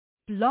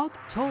Blog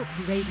Talk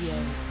Radio.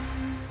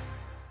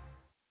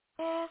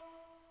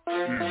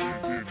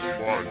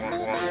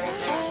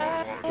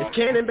 It's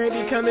Cannon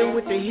Baby coming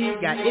with the heat.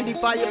 Got Indie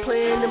Fire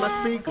playing in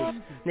my speakers.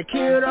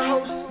 Nikhil the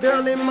host,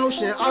 girl in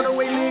motion. All the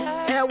way lit,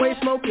 airway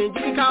smoking. You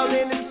can call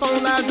in, this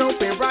phone lines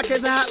open.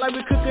 Rockets are hot like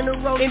we cooking the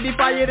roast. Indie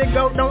Fire to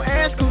go, don't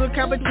ask who the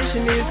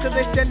competition is, cause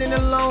they standing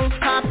alone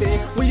popping.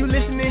 When you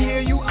listening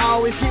here, you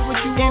always get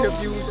what you want.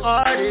 Interviews,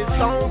 artists,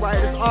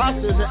 songwriters,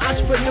 authors, and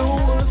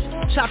entrepreneurs.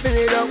 Chopping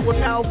it up with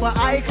powerful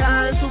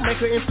icons who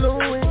make an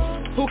influence.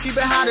 Who keep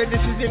it hotter, this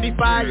is Indie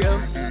Fire.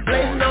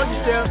 Blazing on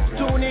yourself,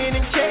 tune in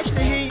and catch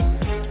the heat.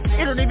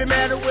 It don't even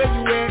matter where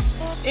you at.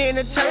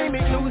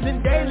 Entertainment, news,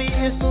 and daily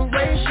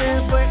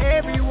inspiration for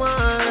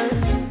everyone.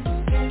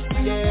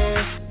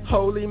 Yeah,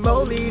 holy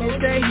moly,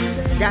 this day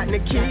heat. Got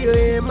Nikhil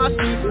in my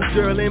speakers.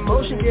 Girl in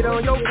motion, get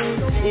on your feet.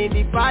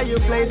 Indie Fire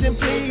blazing,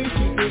 please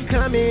keep it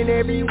coming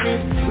every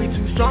week. We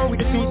too strong, we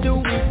defeat the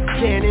weak.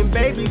 Cannon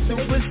Baby,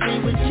 super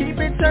speed. We keep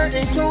it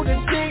turning to the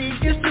sea.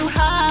 It's too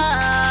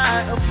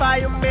high. A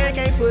fireman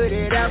can't put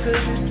it out cause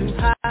it's too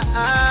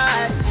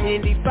high.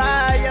 Indie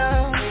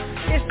Fire.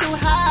 It's too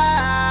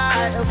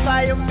high, a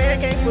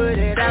fireman can't put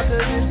it out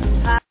cause it's too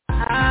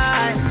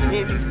high.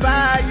 Indie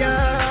Fire,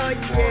 yeah.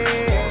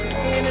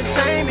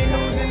 Entertainment,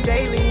 news, and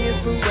daily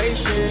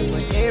inspiration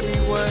for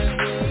everyone,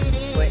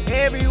 for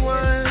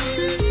everyone.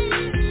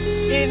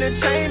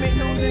 Entertainment,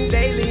 news, and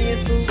daily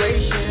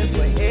inspiration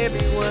for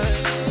everyone,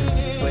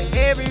 for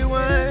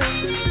everyone.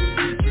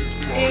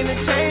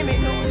 Entertainment,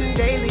 news, and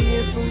daily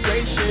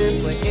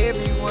inspiration for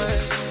everyone,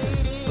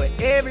 for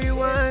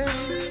everyone.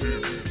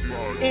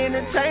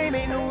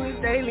 Entertainment, news,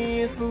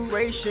 daily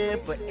inspiration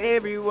for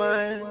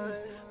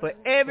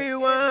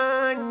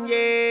everyone,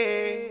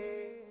 yeah.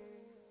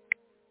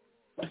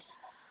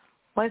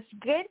 What's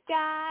good,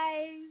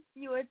 guys?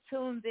 You are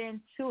tuned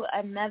in to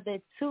another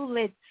Too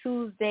Lit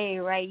Tuesday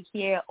right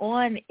here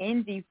on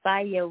Indie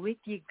Fire with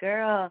your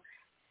girl,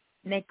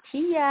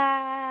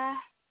 Nakia.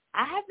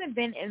 I haven't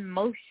been in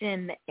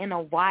motion in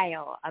a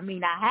while. I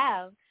mean, I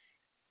have,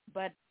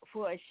 but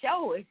for a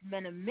show, it's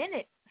been a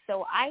minute.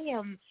 So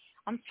I'm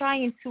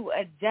trying to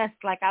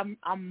adjust, like I'm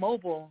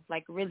mobile,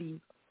 like really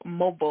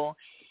mobile,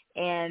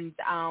 and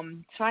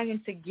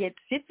trying to get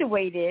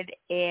situated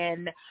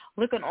and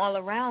looking all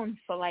around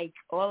for like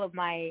all of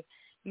my,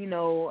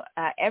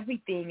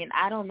 everything, and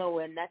I don't know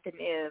where nothing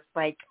is.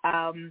 Like,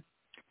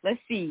 let's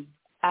see,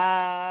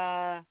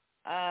 how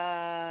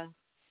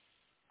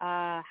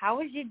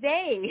was your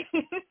day?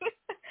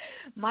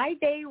 My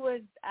day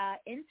was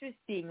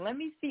interesting. Let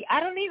me see.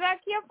 I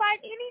can't find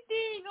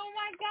anything. Oh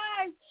my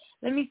gosh.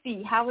 Let me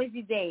see. How was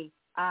your day?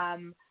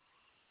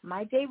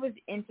 My day was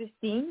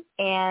interesting,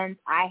 and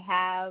I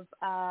have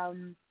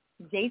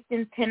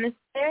Jason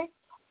Pinister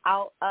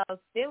out of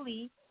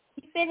Philly.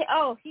 He said,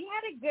 he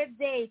had a good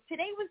day.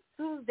 Today was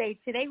Tuesday.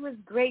 Today was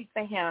great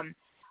for him.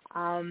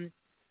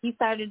 He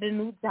started a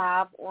new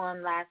job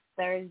on last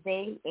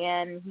Thursday,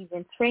 and he's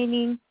in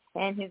training,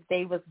 and his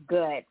day was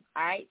good.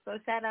 All right, so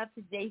shout out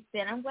to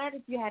Jason. I'm glad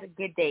that you had a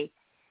good day.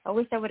 I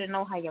wish I would have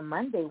known how your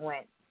Monday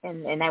went,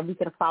 and that we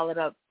could have followed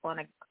up on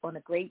a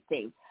great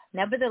day.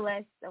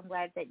 Nevertheless, I'm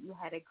glad that you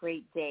had a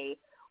great day.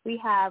 We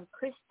have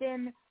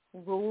Christian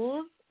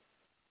Rules.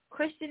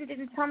 Christian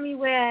didn't tell me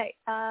where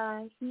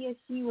he or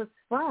she was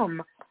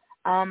from.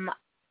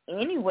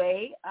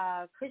 Anyway,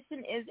 Christian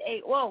is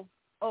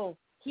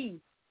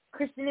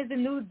Christian is a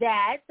new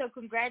dad, so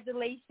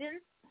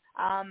congratulations.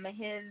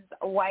 His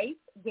wife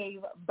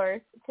gave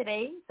birth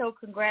today, so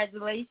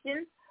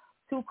congratulations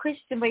to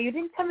Christian. But you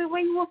didn't tell me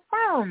where you were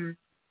from.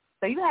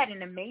 So you had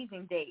an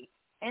amazing day.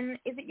 And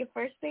is it your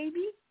first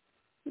baby?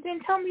 You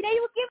didn't tell me that.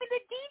 You were giving the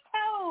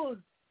details.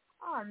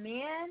 Oh,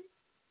 man.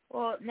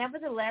 Well,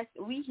 nevertheless,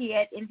 we here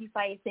at Indie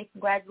Fire say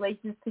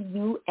congratulations to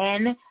you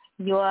and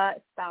your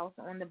spouse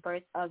on the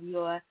birth of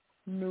your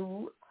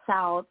new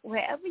child,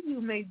 wherever you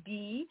may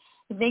be.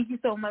 And thank you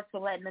so much for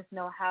letting us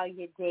know how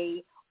your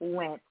day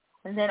went.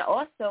 And then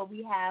also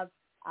we have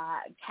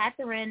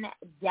Catherine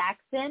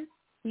Jackson.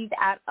 She's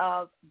out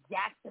of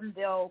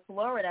Jacksonville,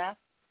 Florida.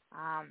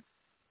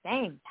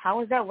 Dang, how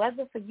was that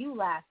weather for you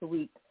last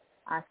week?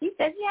 She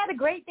said she had a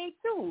great day,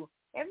 too.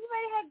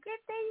 Everybody had good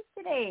days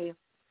today.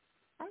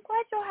 I'm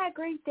glad y'all had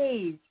great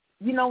days.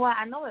 You know what?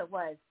 I know it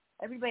was.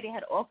 Everybody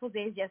had awful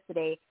days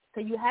yesterday,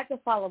 so you had to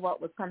follow up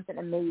with something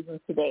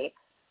amazing today.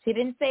 She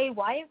didn't say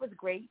why it was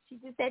great. She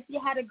just said she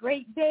had a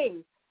great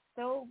day.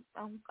 So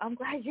I'm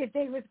glad your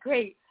day was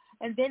great.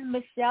 And then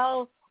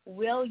Michelle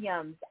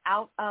Williams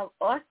out of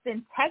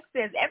Austin,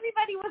 Texas.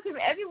 Everybody was from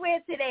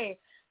everywhere today.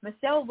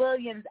 Michelle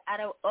Williams out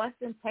of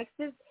Austin,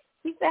 Texas.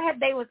 She said her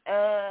day was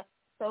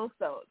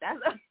so-so. That's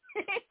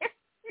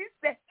she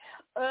said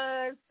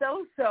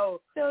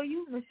so-so. So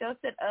you, Michelle,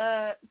 said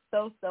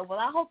so-so. Well,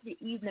 I hope your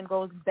evening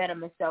goes better,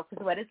 Michelle,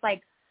 because it's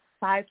like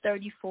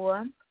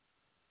 5:34.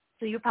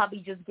 So you're probably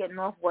just getting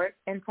off work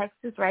in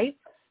Texas, right?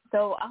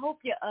 So I hope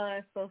your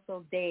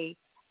so-so day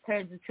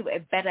turns into a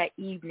better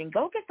evening.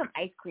 Go get some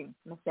ice cream,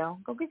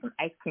 Michelle. Go get some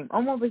ice cream.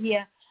 I'm over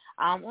here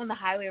on the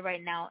highway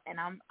right now, and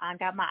I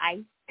got my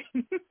ice.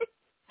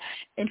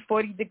 in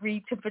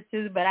 40-degree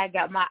temperatures, but I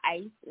got my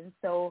ice. And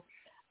so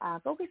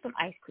go get some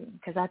ice cream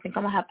because I think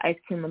I'm going to have ice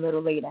cream a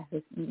little later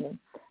this evening.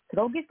 So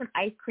go get some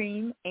ice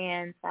cream,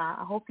 and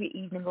I hope your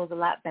evening goes a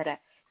lot better.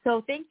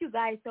 So thank you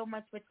guys so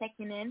much for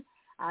checking in.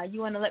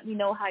 You want to let me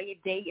know how your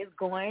day is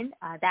going.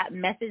 That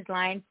message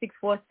line,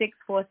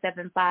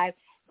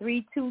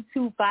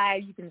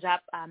 646-475-3225. You can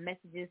drop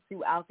messages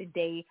throughout the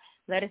day.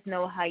 Let us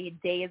know how your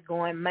day is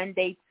going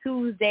Monday,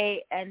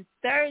 Tuesday, and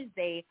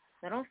Thursday.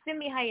 Now, don't send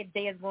me how your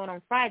day is going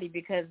on Friday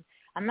because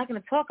I'm not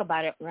going to talk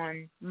about it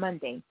on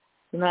Monday.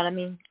 You know what I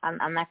mean?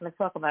 I'm not going to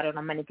talk about it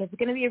on Monday because it's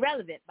going to be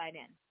irrelevant by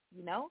then,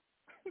 you know?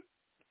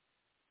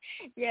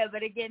 Yeah,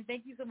 but again,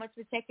 thank you so much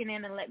for checking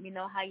in and let me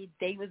know how your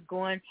day was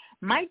going.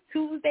 My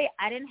Tuesday,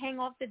 I didn't hang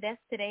off the desk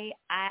today.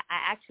 I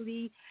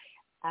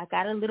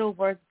got a little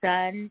work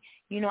done.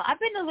 You know, I've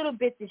been a little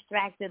bit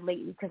distracted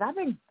lately because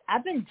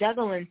I've been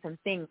juggling some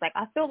things. Like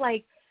I feel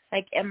like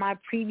in my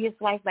previous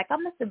life, like I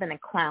must have been a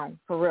clown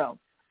for real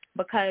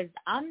because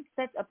I'm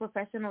such a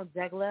professional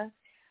juggler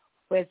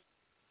with.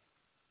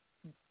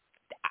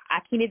 I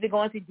can't even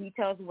go into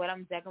details of what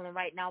I'm juggling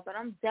right now, but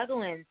I'm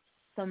juggling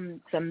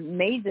some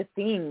major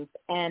things,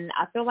 and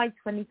I feel like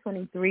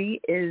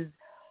 2023 is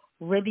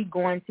really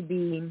going to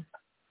be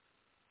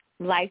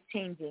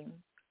life-changing,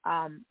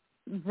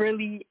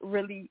 really,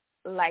 really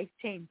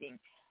life-changing.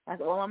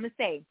 That's all I'm going to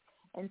say.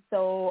 And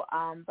so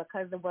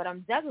because of what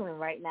I'm juggling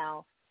right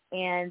now,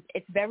 and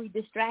it's very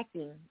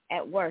distracting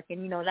at work,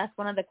 and, you know, that's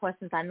one of the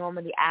questions I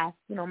normally ask,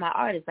 you know, my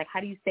artists, like,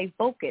 how do you stay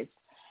focused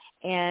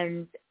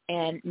and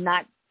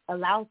not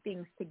allow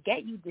things to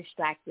get you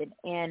distracted?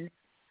 And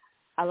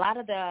a lot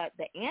of the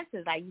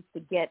answers I used to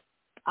get,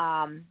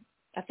 I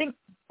think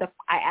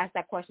I asked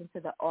that question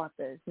to the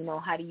authors, you know,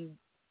 how do you,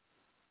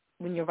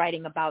 when you're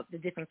writing about the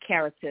different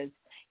characters,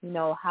 you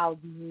know, how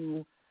do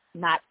you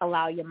not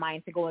allow your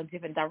mind to go in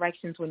different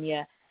directions when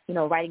you're, you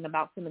know, writing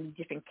about so many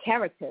different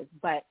characters?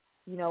 But,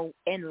 you know,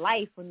 in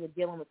life, when you're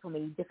dealing with so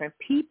many different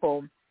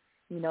people,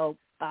 you know,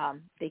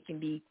 they can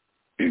be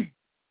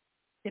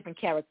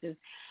different characters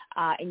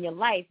in your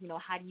life, you know,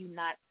 how do you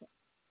not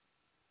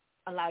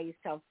allow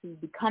yourself to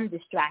become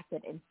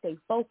distracted and stay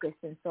focused?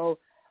 And so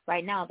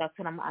right now that's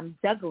what I'm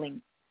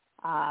juggling,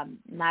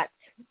 not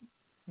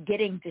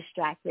getting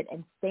distracted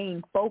and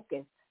staying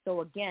focused.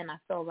 So again, I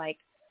feel like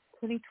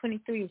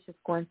 2023 is just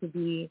going to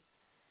be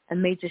a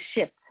major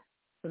shift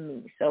for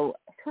me. So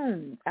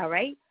tuned, all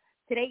right?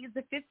 Today is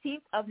the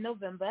 15th of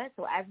November.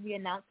 So as we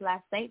announced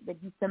last night, the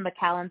December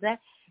calendar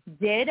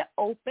did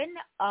open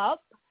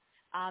up.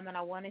 And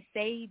I want to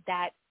say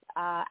that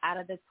out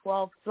of the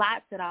 12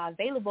 slots that are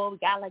available, we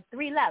got like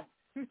 3 left.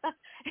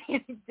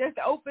 It just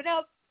opened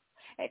up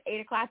at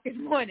 8 o'clock this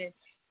morning.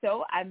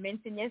 So I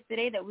mentioned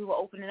yesterday that we were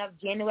opening up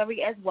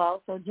January as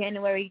well. So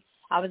January,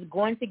 I was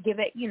going to give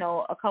it, you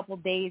know, a couple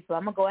days, but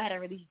I'm going to go ahead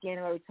and release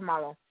January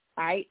tomorrow.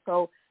 All right.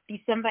 So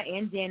December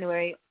and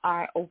January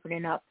are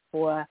opening up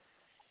for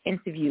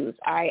interviews.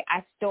 All right.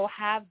 I still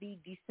have the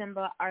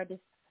December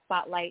Artist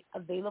Spotlight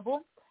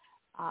available.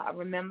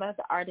 Remember,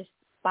 the Artist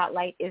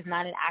Spotlight is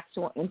not an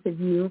actual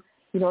interview.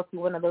 You know, if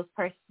you're one of those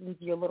persons,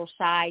 you're a little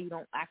shy, you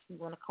don't actually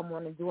want to come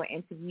on and do an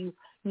interview.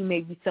 You may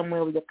be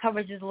somewhere where your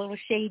coverage is a little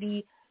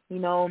shady. You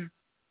know,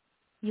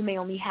 you may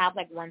only have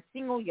like one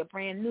single, you're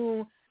brand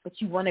new, but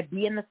you want to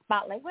be in the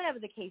spotlight. Whatever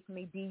the case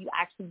may be, you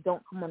actually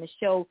don't come on the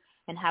show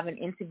and have an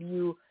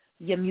interview.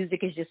 Your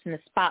music is just in the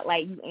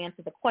spotlight. You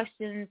answer the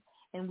questions,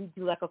 and we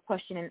do like a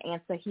question and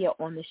answer here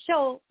on the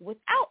show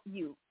without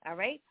you, all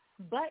right?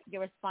 But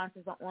your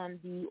responses are on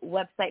the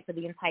website for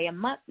the entire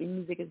month. Your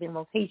music is in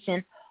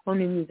rotation on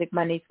New Music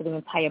Mondays for the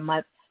entire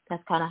month.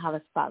 That's kind of how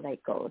the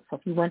spotlight goes. So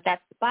if you want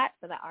that spot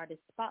for the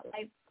Artist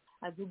Spotlight,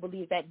 I do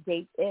believe that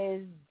date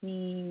is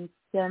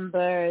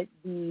December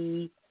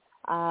the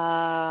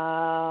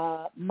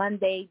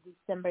Monday,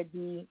 December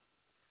the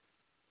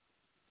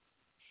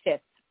 5th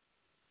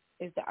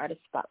is the Artist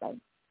Spotlight.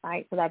 All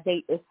right, so that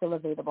date is still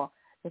available.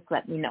 Just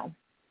let me know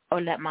or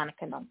let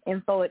Monica know.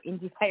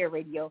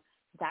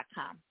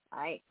 info@indiefireradio.com. All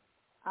right.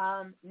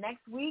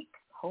 Next week,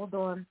 hold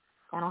on.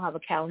 I don't have a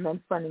calendar in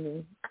front of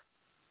me.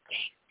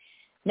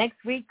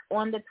 Next week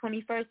on the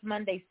 21st,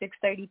 Monday,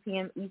 6:30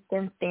 p.m.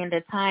 Eastern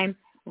Standard Time,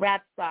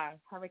 Rap Star,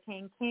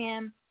 Hurricane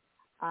Cam,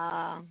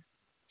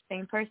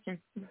 same person.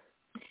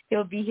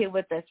 He'll be here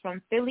with us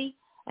from Philly.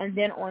 And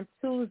then on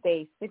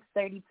Tuesday,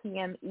 6:30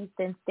 p.m.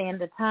 Eastern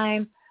Standard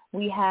Time,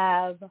 we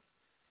have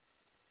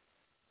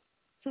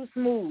Too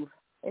Smooth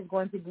is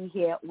going to be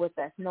here with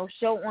us. No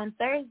show on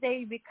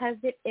Thursday because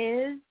it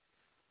is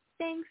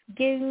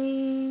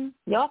Thanksgiving.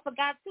 Y'all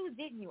forgot too,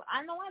 didn't you?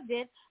 I know I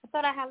did. I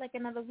thought I had like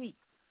another week.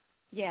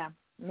 Yeah,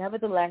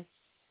 nevertheless,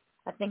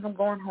 I think I'm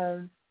going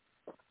home.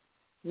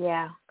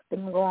 Yeah, I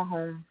think I'm going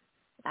home.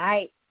 All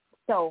right,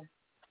 so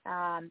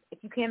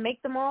if you can't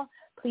make them all,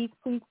 please,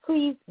 please,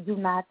 please do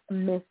not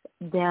miss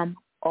them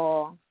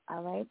all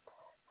right?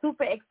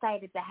 Super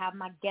excited to have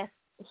my guests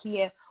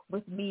here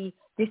with me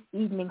this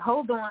evening.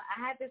 Hold on. I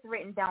had this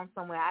written down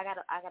somewhere. I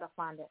gotta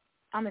find it.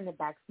 I'm in the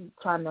back seat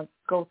trying to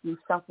go through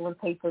shuffling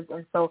papers,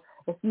 and so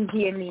if you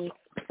hear me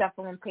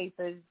shuffling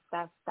papers,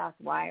 that's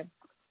why.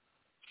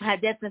 I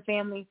have death in the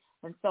family,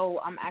 and so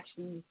I'm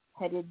actually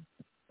headed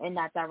in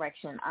that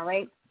direction. All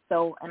right.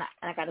 So and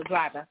I got a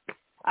driver.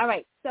 All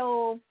right.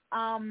 So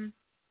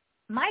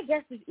my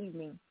guest this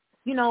evening,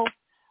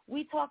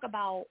 we talk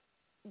about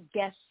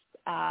guests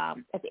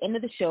at the end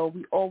of the show.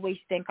 We always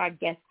thank our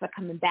guests for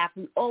coming back.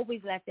 We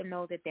always let them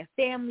know that their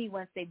family,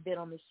 once they've been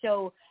on the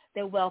show,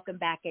 they're welcome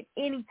back at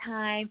any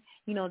time.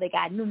 They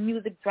got new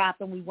music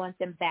dropping. We want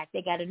them back.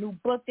 They got a new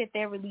book that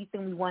they're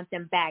releasing. We want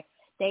them back.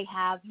 They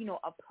have,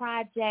 a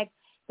project.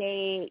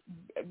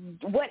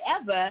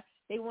 Whatever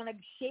they want to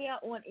share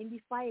on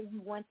Indie Fire, we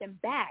want them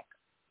back.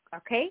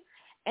 Okay?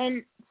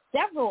 And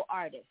several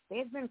artists,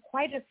 there's been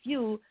quite a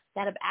few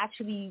that have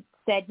actually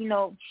said, we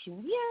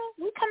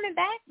coming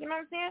back. You know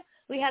what I'm saying?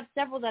 We have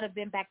several that have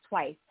been back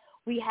twice.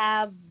 We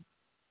have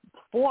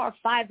 4 or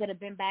 5 that have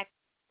been back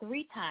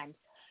 3 times.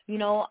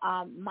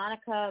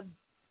 Monica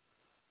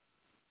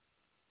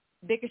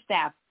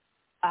Bickerstaff,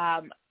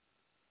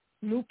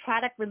 new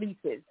product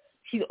releases.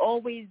 She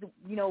always,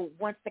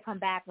 wants to come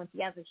back when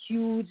she has a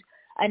huge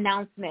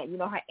announcement.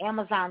 Her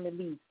Amazon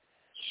release,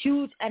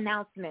 huge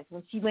announcements.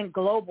 When she went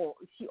global,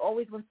 she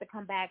always wants to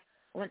come back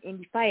on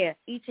Indie Fire.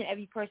 Each and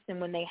every person,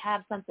 when they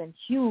have something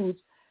huge,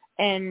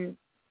 and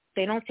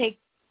they don't take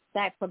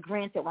that for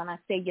granted when I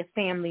say your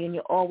family, and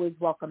you're always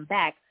welcome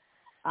back.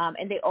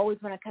 And they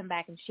always want to come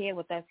back and share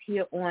with us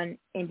here on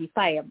Indie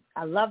Fire.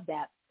 I love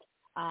that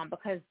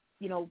because,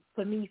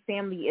 for me,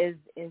 family is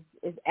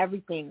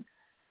everything.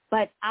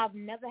 But I've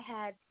never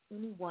had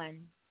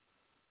anyone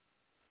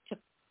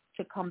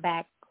to come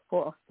back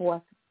for a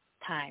 4th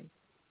time.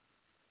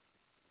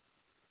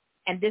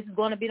 And this is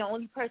going to be the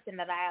only person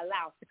that I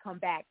allow to come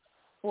back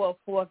for a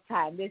 4th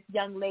time. This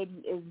young lady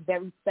is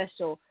very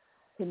special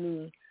to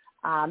me.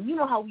 You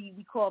know how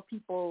we call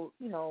people,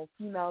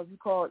 females, we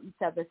call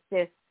each other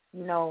sis,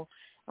 and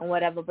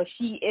whatever. But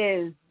she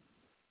is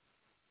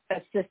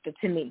a sister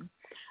to me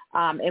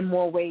in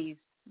more ways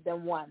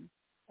than one.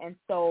 And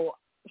so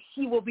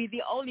she will be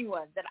the only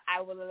one that I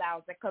will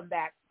allow to come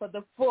back for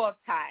the 4th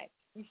time.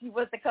 If she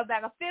wants to come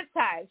back a 5th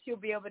time, she'll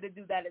be able to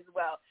do that as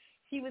well.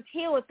 She was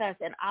here with us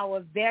in our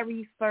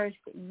very first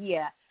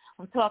year.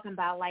 I'm talking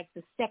about like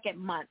the 2nd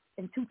month.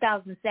 In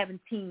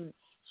 2017,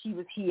 she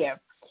was here.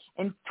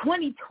 In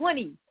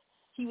 2020,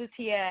 she was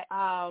here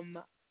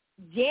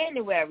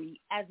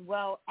January as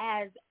well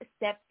as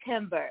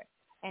September.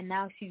 And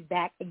now she's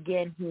back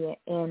again here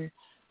in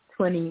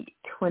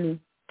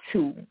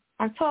 2022.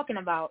 I'm talking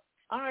about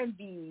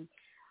R&B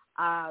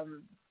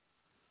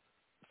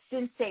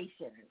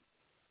sensation,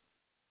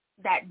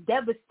 that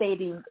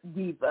devastating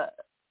diva,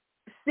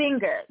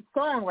 singer,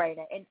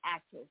 songwriter, and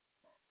actress.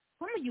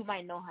 Some of you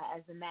might know her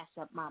as the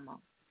mashup mama,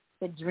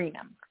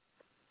 Cedrina.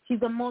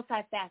 She's a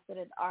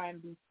multifaceted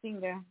R&B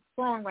singer,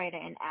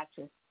 songwriter, and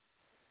actress,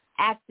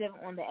 active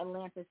on the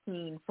Atlanta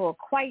scene for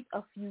quite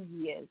a few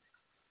years.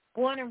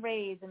 Born and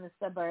raised in the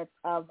suburbs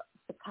of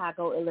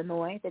Chicago,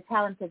 Illinois, the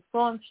talented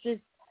songstress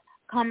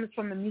comes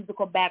from a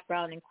musical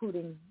background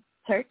including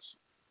church,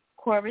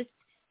 chorus,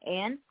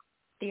 and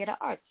theater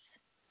arts.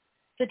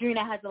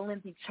 Cedrina has a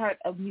lengthy chart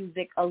of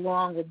music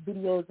along with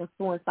videos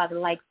influenced by the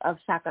likes of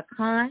Chaka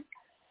Khan,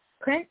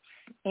 Prince,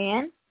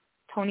 and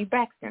Toni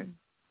Braxton.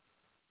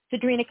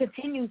 Cedrina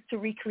continues to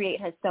recreate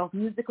herself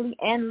musically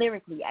and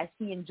lyrically as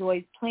she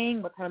enjoys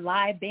playing with her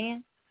live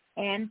band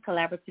and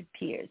collaborative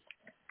peers.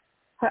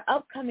 Her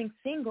upcoming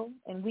single,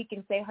 and we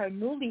can say her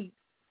newly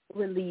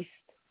released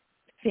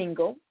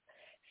single,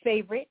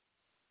 Favorite,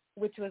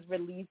 which was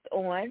released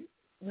on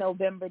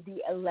November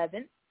the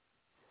 11th,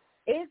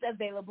 is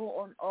available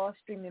on all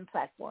streaming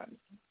platforms.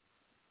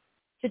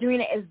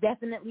 Cedrina is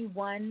definitely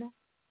one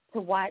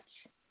to watch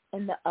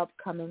in the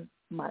upcoming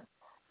months.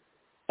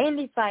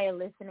 Indie Fire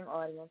listening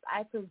audience,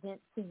 I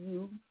present to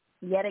you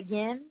yet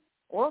again,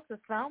 or to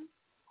some,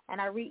 and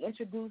I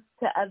reintroduce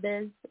to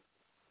others,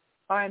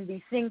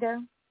 R&B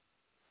singer,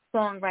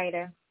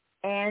 songwriter,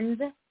 and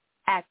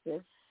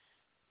actress,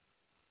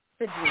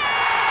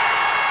 Cedrina.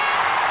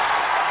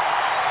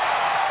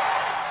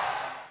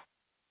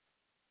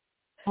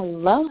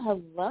 Hello,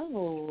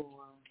 hello.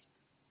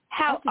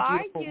 How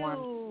are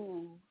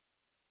you?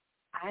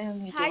 I am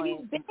doing How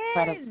you been?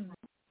 Incredible.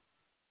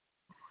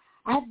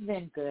 I've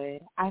been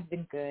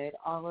good.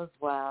 All is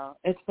well.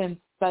 It's been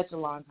such a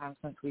long time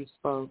since we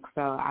spoke,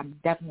 so I'm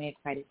definitely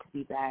excited to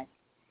be back.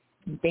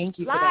 And thank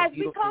you for that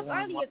beautiful we talked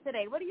earlier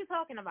today. What are you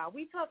talking about?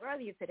 We talked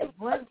earlier today.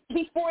 What?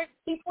 Before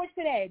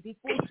today.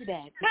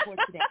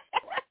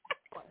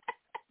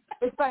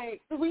 It's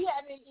like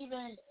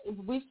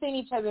we've seen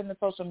each other in the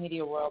social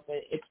media world, but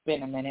it's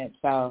been a minute.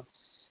 So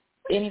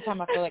anytime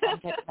I feel like I'm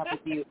catching up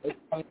with you, it's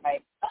always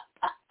like,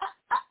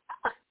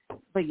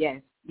 but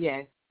yes,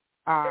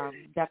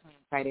 definitely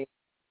excited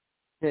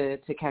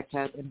to catch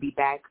up and be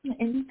back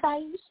in the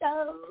Fire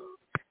Show.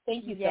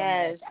 Thank you so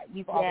much.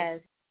 You've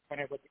always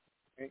partnered with the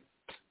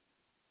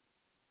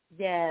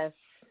Yes.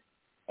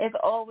 It's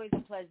always a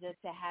pleasure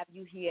to have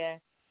you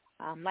here.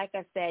 Like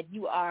I said,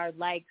 you are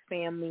like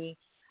family.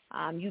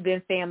 You've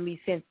been family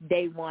since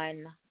day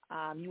one.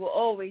 You will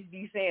always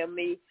be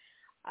family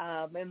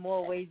in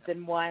more ways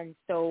than one.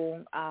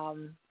 So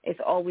it's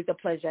always a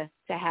pleasure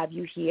to have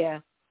you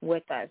here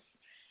with us.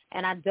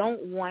 And I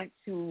don't want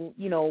to,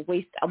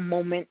 waste a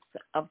moment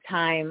of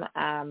time.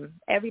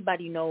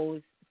 Everybody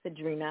knows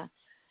Cedrina.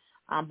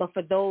 But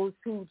for those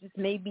who just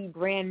may be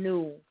brand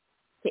new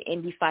to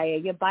Indie Fire,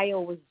 your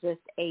bio was just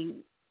a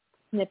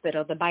snippet,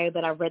 or the bio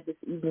that I read this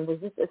evening was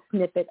just a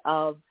snippet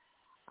of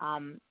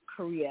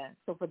career.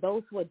 So for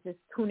those who are just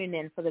tuning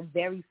in for the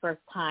very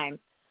first time,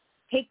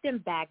 take them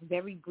back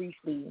very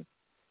briefly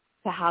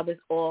to how this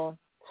all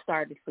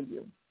started for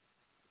you.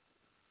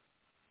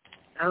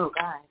 Oh,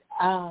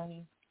 God.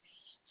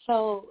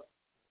 So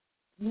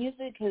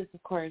music has,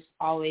 of course,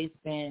 always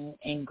been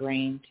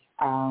ingrained.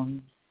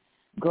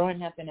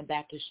 Growing up in a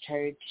Baptist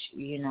church,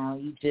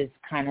 you just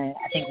kind of,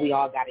 I think we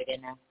all got it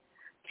in us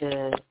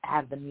to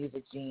have the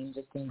music gene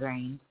just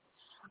ingrained.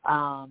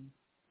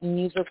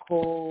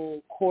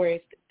 Musical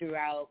chorus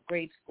throughout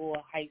grade school,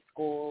 high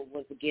school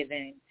was a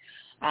given.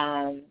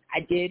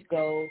 I did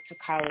go to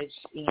college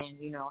and,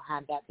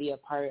 had that be a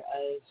part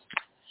of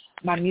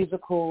my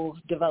musical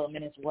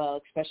development as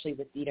well, especially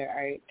with theater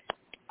art.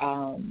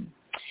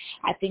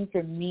 I think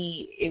for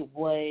me it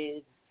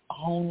was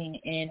honing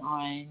in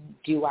on,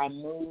 do I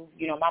move?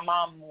 My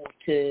mom moved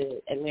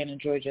to Atlanta,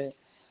 Georgia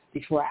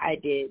before I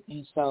did,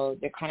 and so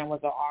there kind of was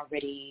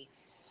already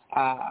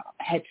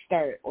head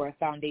start or a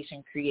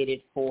foundation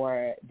created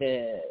for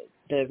the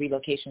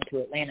relocation to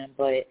Atlanta.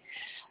 But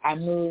I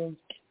moved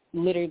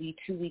literally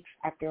 2 weeks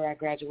after I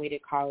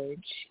graduated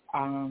college,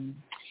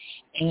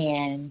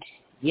 and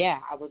yeah,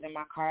 I was in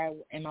my car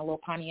in my little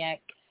Pontiac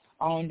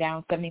on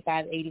down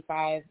 75,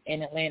 85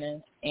 in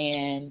Atlanta,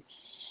 and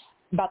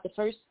about the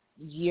first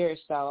year or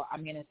so,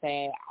 I'm going to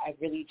say I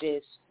really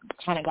just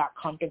kind of got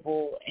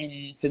comfortable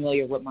and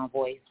familiar with my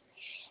voice.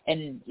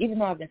 And even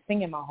though I've been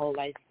singing my whole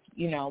life,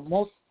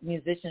 most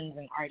musicians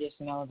and artists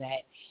know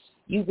that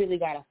you really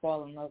got to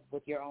fall in love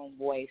with your own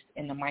voice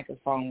and the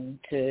microphone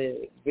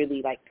to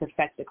really,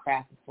 perfect the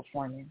craft of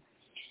performing.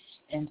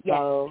 And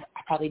so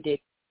I probably did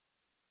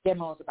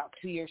demos about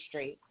 2 years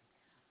straight.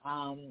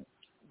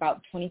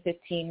 About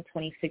 2015,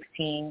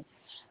 2016,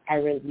 I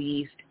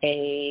released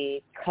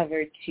a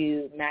cover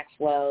to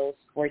Maxwell's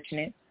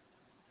Fortunate.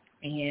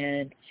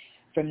 And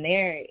from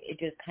there, it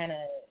just kind of,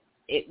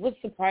 it was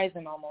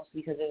surprising almost,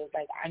 because it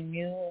was I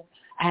knew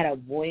I had a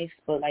voice,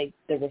 but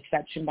the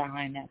reception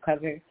behind that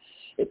cover,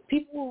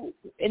 people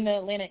in the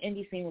Atlanta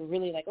indie scene were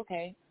really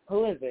okay,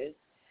 who is this?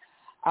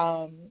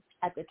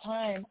 At the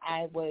time,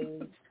 I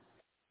was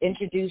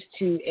introduced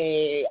to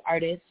a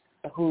artist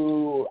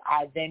who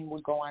I then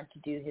would go on to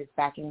do his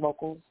backing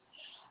vocals.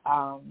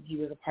 He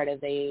was a part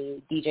of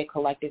a DJ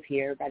collective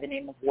here by the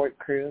name of Work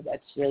Crew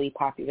that's really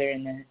popular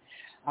in the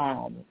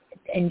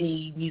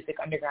indie music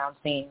underground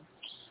scene.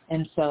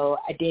 And so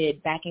I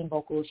did backing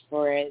vocals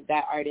for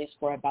that artist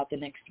for about the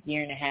next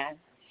year and a half.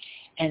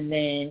 And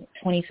then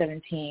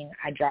 2017,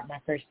 I dropped my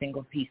first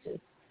single, Pieces.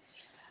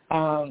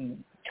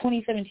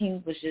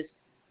 2017 was just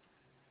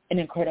an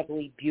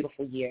incredibly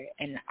beautiful year,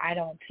 and I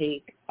don't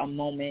take a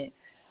moment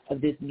of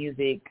this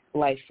music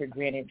life for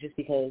granted just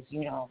because,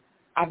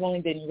 I've only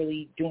been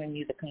really doing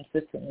music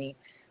consistently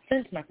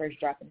since my first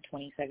drop in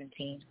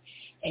 2017.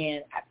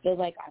 And I feel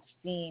like I've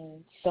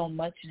seen so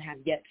much and have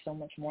yet so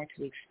much more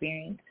to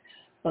experience.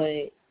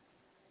 But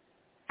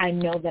I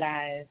know that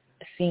I've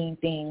seen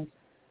things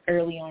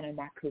early on in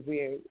my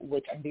career,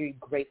 which I'm very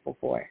grateful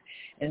for.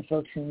 And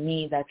so to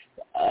me, that's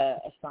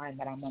a sign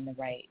that I'm on the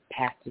right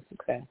path to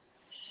success.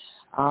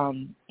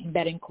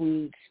 That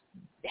includes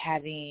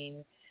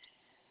having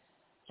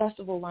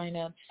festival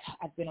lineups.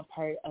 I've been a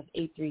part of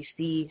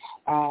A3C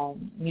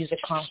Music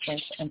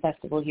Conference and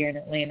Festival here in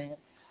Atlanta.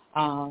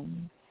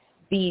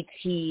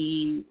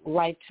 BET,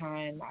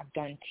 Lifetime, I've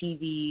done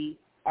TV,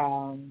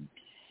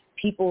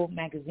 People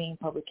magazine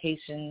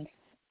publications.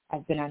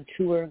 I've been on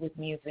tour with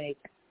music,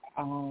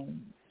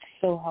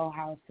 Soho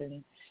House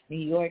in New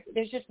York.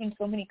 There's just been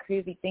so many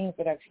crazy things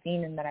that I've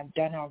seen and that I've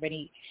done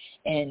already,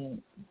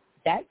 and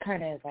that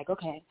kind of is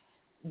okay,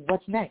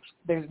 what's next?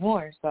 There's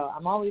more. So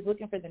I'm always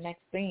looking for the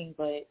next thing,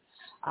 but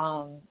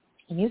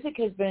music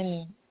has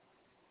been,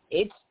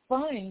 it's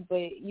fun, but,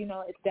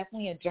 it's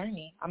definitely a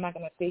journey. I'm not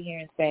going to sit here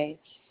and say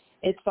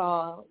it's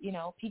all,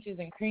 peaches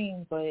and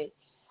cream, but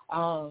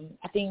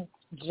I think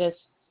just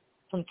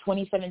from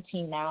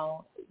 2017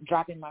 now,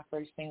 dropping my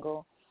first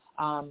single,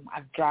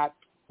 I've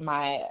dropped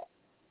my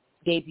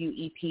debut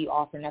EP,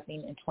 All for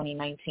Nothing, in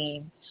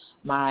 2019,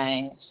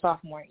 my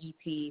sophomore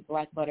EP,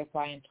 Black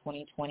Butterfly, in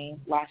 2020,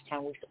 last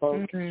time we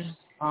spoke.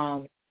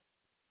 Mm-hmm.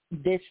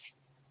 This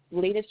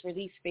latest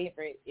release,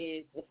 Favorite,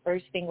 is the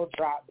first single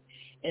drop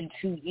in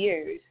 2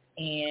 years,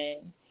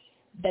 and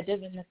that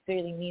doesn't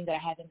necessarily mean that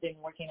I haven't been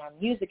working on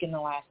music in the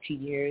last 2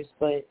 years,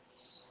 but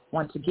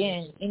once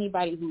again,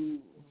 anybody who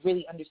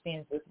really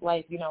understands this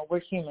life, we're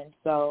human.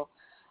 So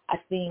I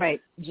think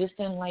just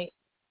in light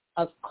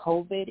of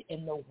COVID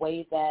and the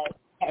way that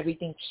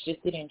everything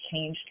shifted and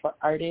changed for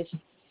artists,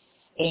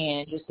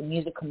 and just the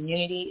music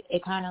community,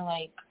 it kind of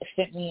like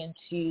sent me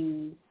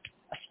into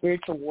a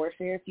spiritual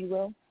warfare, if you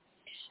will,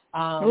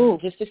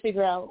 just to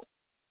figure out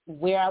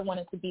where I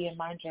wanted to be in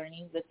my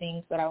journey, the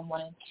things that I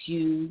wanted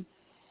to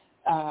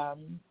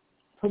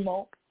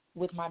promote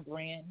with my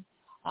brand,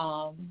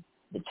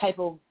 the type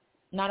of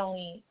not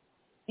only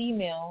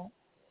female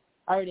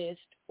artist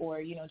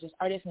or, just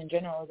artists in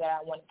general that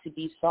I wanted to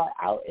be sought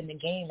out in the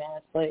game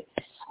as. But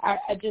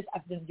I've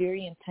been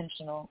very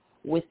intentional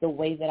with the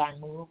way that I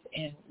move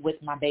and with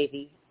my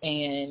baby.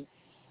 And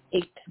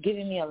it's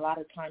given me a lot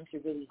of time to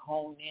really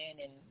hone in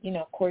and,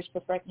 of course,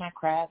 perfect my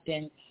craft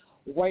and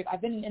work.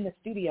 I've been in the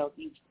studio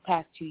these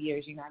past 2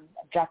 years. I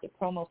dropped a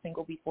promo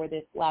single before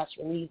this last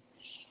release.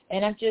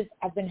 And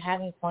I've been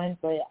having fun,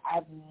 but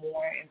I've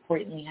more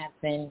importantly have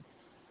been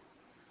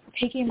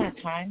taking my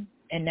time,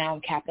 and now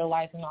I'm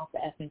capitalizing off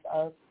the essence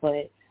of.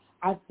 But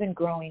I've been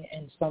growing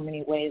in so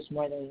many ways,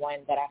 more than one,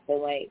 that I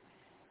feel like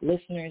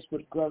listeners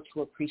would grow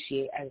to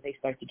appreciate as they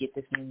start to get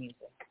this new music.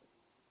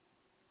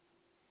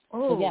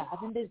 Oh, so yeah, I've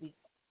been busy.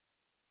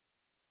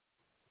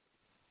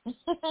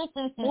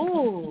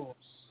 Ooh.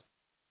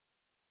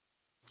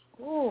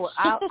 Ooh,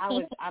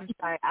 I'm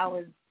sorry. I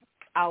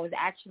was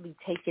actually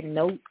taking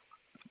notes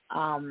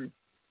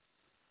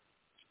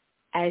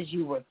as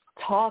you were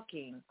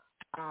talking,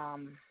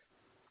 and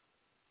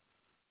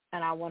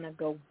I want to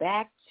go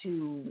back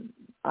to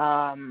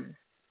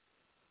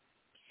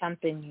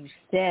something you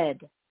said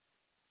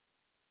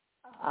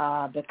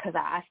because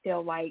I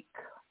feel like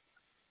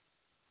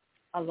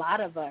a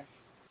lot of us,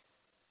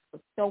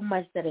 with so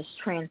much that has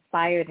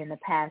transpired in the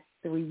past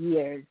 3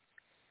 years,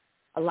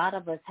 a lot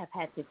of us have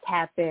had to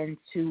tap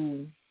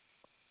into,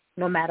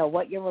 no matter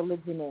what your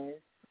religion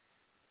is,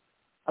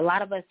 a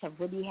lot of us have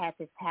really had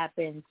to tap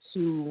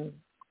into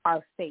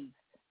our faith.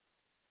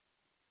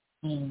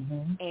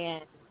 Mm-hmm.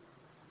 And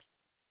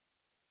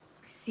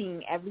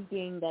seeing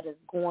everything that is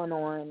going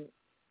on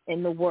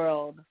in the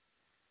world,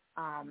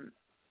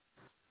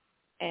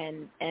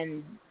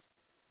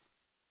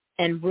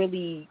 and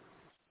really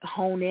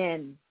hone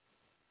in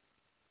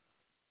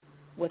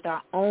with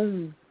our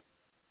own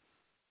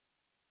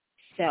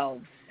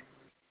selves.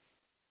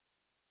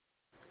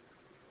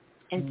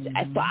 And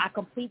so I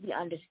completely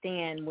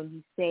understand when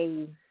you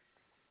say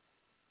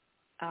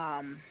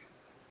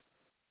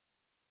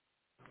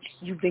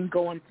you've been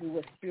going through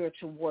a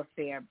spiritual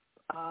warfare.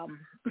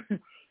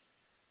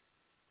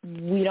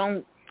 We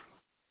don't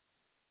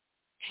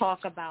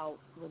talk about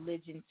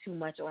religion too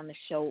much on the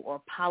show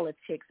or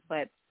politics,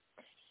 but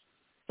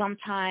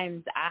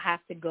sometimes I have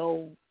to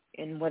go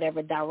in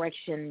whatever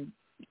direction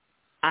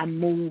I'm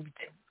moved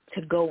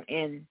to go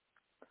in.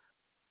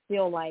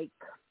 Feel like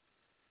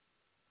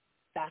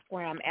that's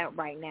where I'm at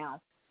right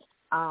now.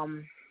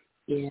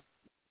 Yeah.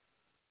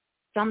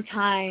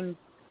 Sometimes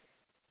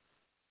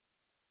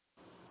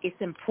it's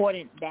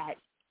important that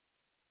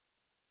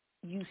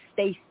you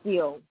stay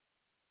still.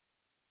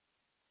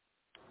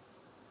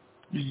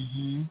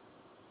 Mm-hmm.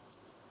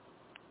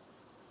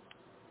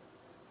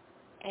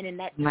 And in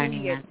that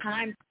 2-year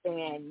time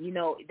span,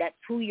 that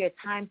 2-year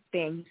time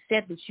span, you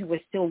said that you were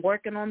still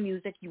working on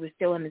music, you were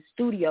still in the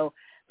studio,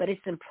 but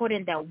it's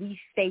important that we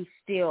stay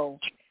still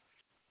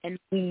and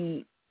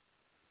we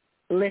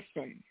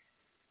listen.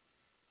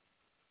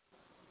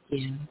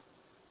 Yeah.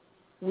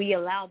 We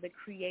allow the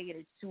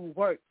Creator to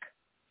work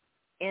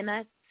in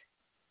us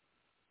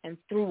and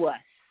through us.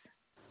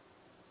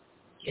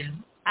 Yeah.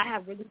 I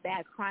have really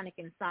bad chronic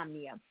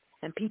insomnia,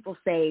 and people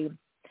say,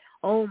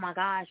 oh, my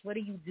gosh, what do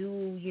you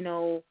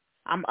do?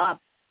 I'm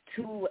up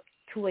 2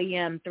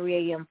 a.m.,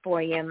 3 a.m.,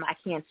 4 a.m., I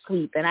can't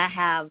sleep. And I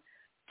have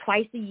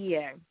twice a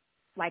year,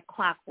 like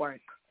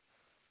clockwork,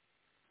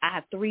 I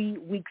have 3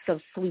 weeks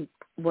of sleep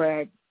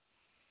where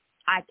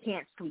I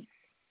can't sleep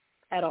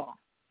at all.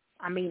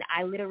 I mean,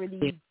 I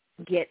literally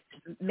get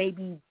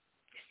maybe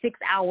 6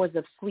 hours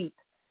of sleep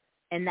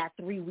in that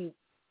 3-week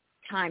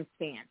time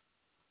span.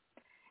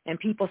 And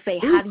people say,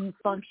 how do you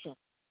function?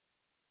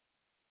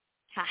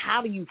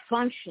 How do you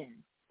function?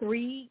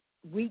 3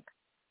 weeks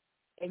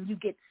and you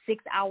get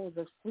 6 hours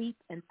of sleep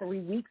in 3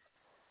 weeks?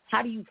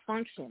 How do you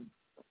function?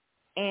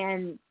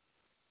 And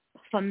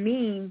for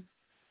me,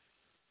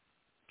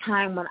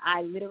 time when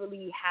I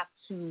literally have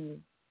to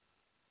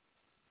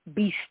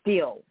be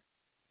still.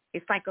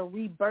 It's like a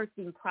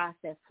rebirthing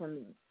process for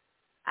me.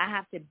 I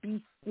have to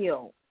be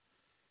still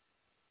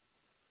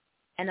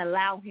and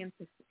allow him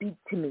to speak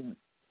to me.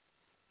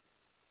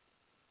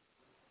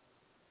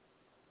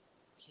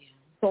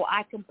 So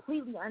I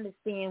completely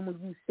understand when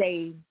you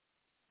say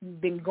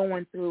you've been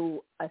going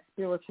through a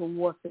spiritual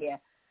warfare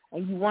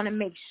and you want to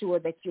make sure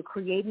that you're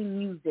creating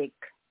music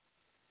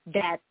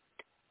that,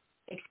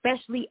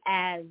 especially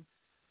as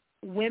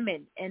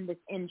women in this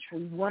industry,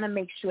 we want to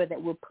make sure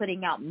that we're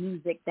putting out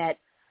music that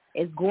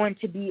is going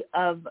to be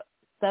of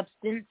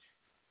substance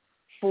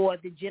for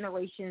the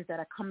generations that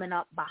are coming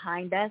up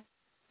behind us,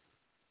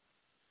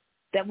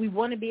 that we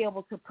want to be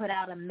able to put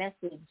out a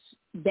message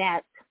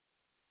that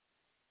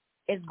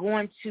is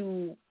going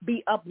to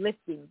be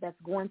uplifting, that's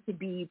going to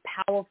be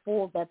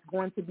powerful, that's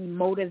going to be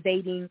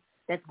motivating,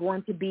 that's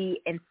going to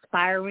be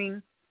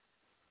inspiring.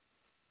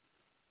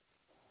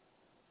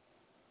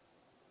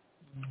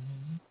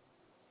 Mm-hmm.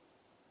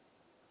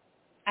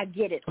 I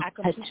get it. I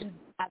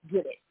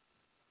get it.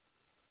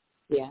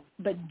 Yeah.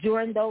 But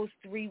during those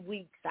 3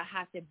 weeks, I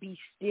have to be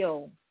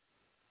still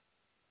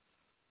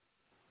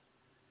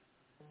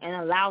and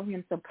allow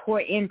him to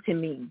pour into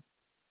me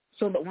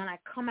so that when I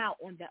come out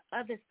on the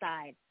other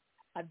side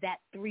of that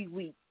 3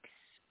 weeks,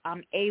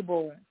 I'm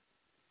able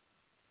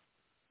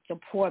to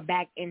pour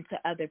back into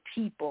other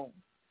people.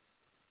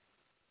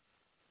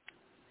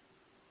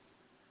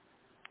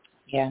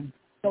 Yeah.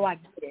 So I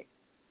get it.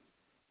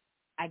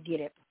 I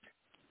get it.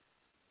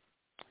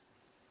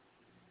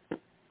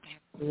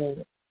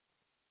 Absolutely.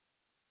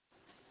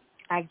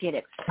 I get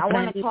it. I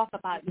want to talk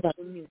about your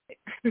new music.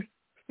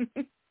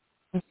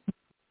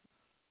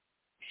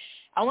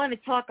 I want to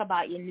talk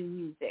about your new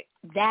music.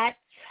 That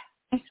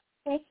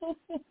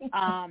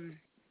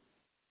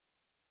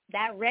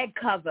red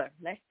cover.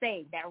 Let's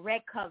say that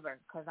red cover,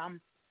 because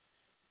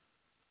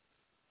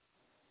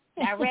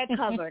that red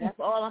cover. That's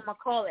all I'm gonna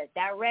call it.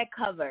 That red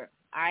cover.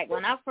 All right.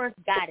 When I first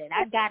got it,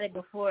 I got it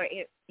before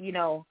it.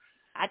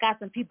 I got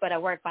some people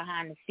that work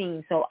behind the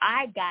scenes, so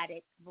I got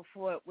it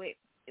before it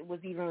was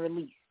even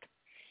released.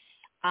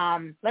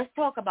 Let's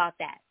talk about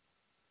that.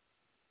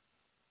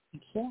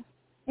 Yeah.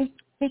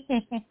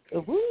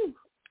 Woo.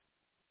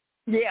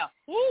 Yeah.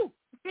 Woo.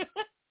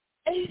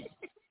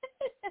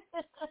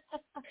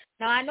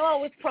 Now, I know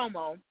it was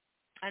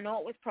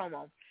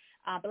promo.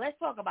 But let's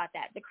talk about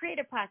that. The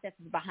creative process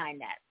is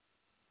behind that.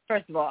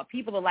 First of all,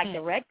 people are like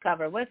the red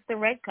cover. What's the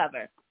red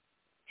cover?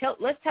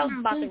 Let's tell them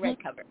about the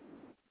red cover.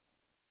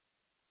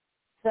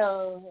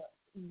 So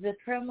the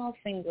promo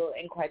single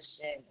in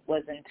question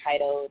was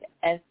entitled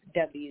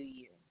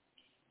SWU,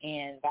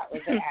 and that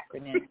was an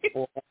acronym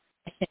for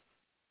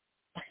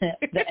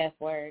the F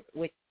word,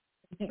 which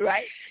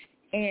right.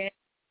 And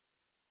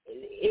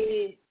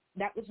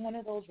that was one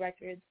of those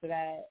records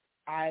that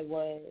I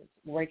was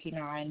working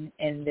on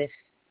in this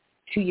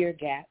 2-year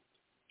gap,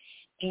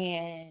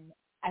 and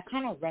I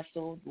kind of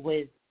wrestled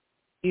with,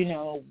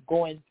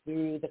 going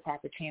through the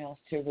proper channels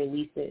to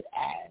release it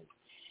as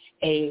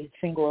a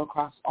single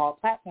across all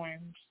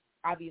platforms.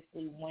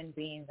 Obviously, one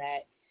being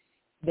that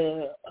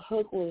the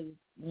hook was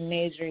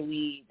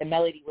the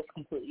melody was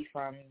completely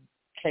from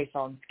Trey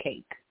Songz's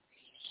Cake.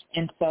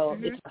 And so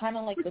it's kind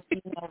of like the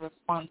female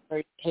response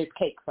for his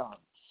Cake song.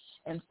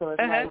 And so it's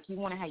like, you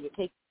want to have your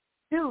cake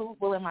too?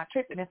 Well, am I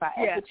tripping if I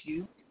F with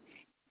you?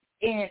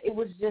 And it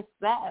was just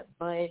that.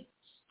 But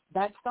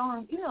that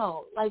song,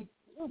 like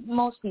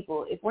most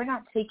people, if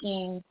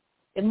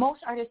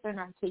most artists are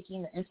not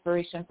taking the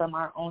inspiration from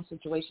our own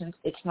situations,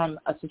 it's from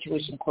a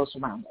situation close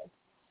around us.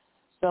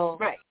 So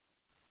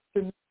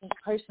for me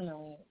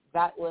personally,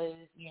 that was,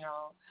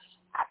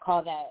 I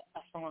call that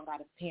a song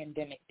out of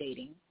pandemic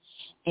dating.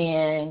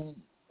 And,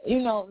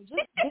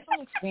 just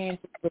different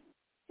experiences with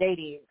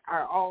dating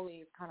are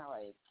always kind of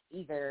like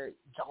either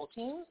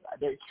jolting,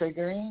 they're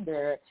triggering,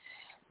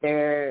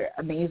 they're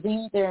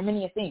amazing, there are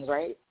many things,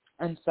 right?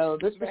 And so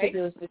this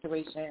particular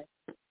situation,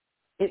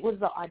 it was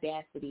the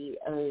audacity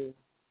of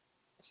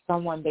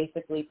someone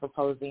basically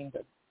proposing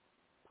the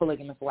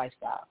polygamous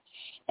lifestyle.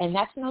 And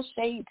that's no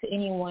shade to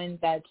anyone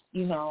that's,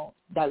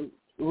 that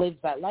lives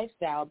that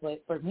lifestyle.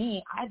 But for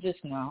me, I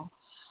just know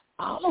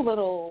I'm a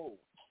little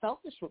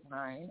selfish with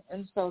mine.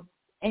 And so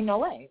ain't no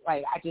way.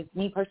 Like,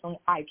 me personally,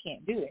 I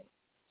can't do it.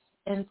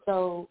 And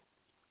so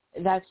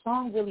that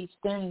song really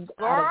stemmed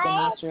out of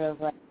the nature of,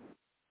 like,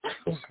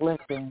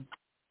 listen,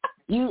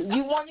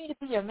 you want me to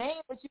be your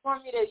man, but you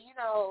want me to,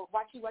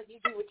 watch you like you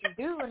do what you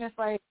do. And it's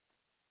like,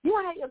 you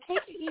want to have your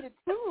cake and eat it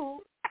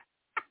too.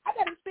 I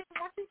got to sit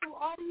and watch you do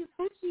all these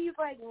hoochies.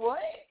 Like, what?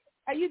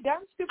 Are you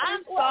dumb, stupid?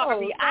 I'm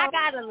sorry. I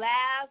got to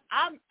laugh.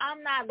 I'm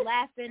not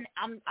laughing.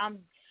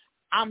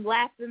 I'm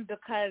laughing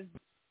because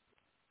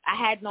I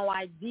had no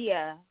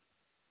idea.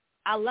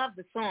 I love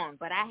the song,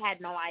 but I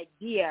had no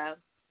idea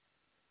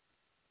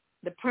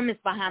the premise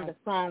behind the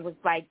song was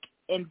like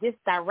in this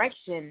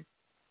direction.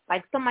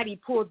 Like somebody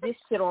pulled this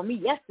shit on me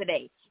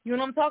yesterday. You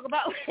know what I'm talking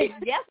about?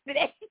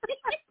 Yesterday.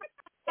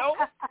 So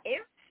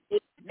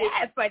it's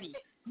mad funny.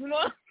 You know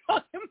what I'm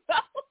talking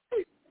about?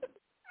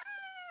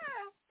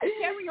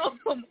 Carry on.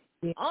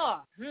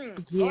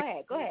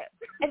 Go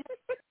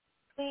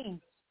ahead.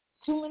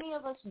 Too many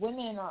of us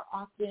women are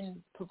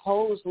often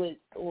proposed with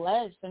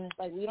less, and it's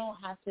like we don't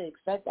have to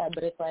accept that,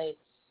 but it's like,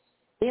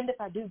 damned if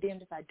I do,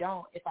 damned if I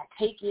don't. If I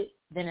take it,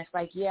 then it's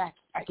like, yeah,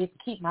 I get to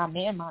keep my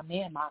man,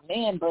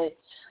 but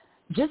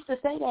just to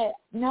say that,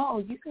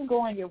 no, you can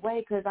go on your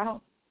way because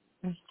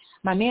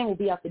my man will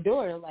be out the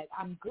door, like,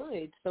 I'm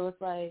good. So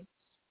it's like,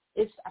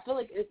 I feel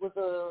like it was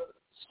a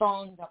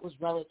song that was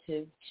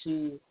relative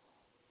to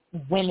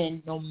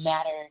women no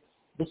matter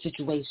the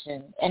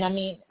situation. And I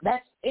mean,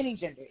 that's any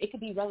gender. It could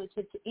be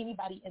relative to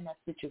anybody in that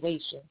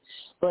situation,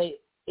 but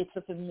it's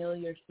a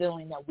familiar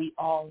feeling that we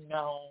all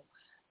know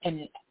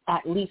and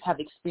at least have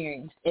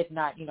experienced, if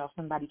not,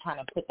 somebody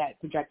trying to put that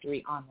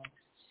trajectory on us.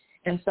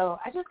 And so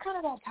I just kind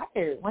of got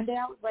tired. One day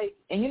I was like,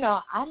 and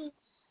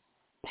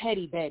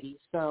petty Betty.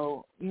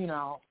 So,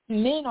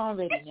 men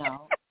already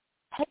know.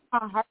 Hey,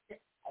 my heart.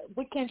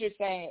 What Kendrick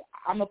say?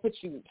 I'm going to put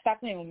you, stop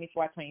playing with me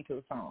before I turn you to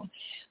a song.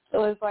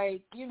 So it's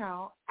like,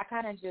 I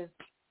kind of just,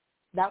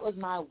 that was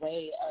my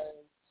way of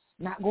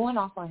not going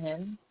off on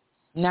him,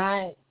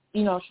 not,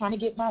 trying to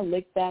get my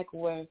lick back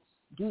or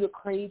do the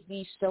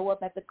crazy show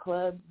up at the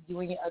club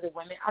doing it other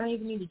women. I don't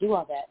even need to do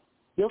all that.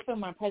 You'll feel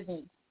my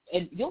presence,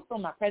 and you'll feel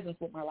my presence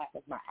with my life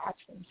as my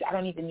actions. I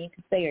don't even need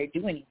to say or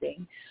do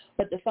anything.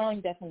 But the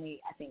song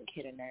definitely, I think,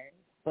 hit a nerve.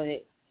 But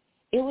it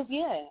was,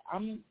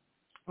 I'm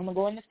going to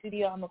go in the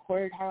studio, I'm going to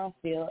record how I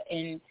feel.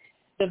 And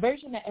the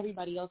version that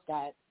everybody else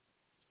got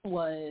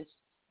was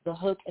the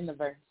hook and the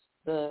verse,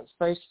 the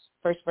first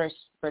verse,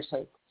 first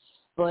hook.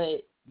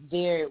 But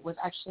there was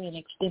actually an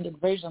extended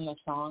version of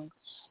the song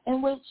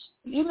in which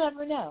you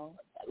never know.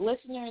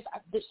 Listeners,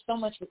 there's so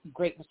much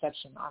great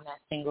reception on that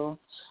single.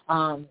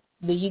 The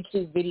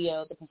YouTube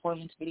video, the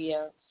performance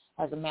video,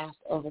 has amassed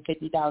over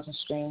 50,000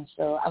 streams.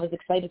 So I was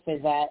excited for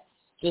that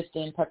just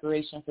in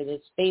preparation for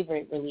this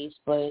favorite release.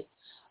 But,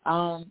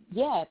 the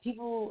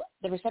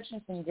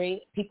reception's been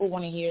great. People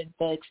want to hear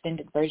the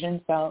extended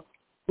version. So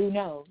who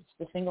knows?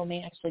 The single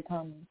may actually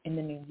come in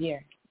the new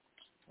year.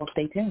 Well,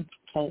 stay tuned.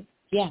 So,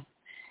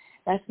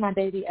 that's my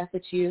baby, F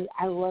with You.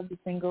 I love the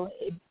single.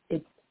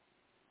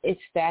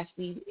 It's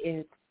sassy.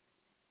 It's,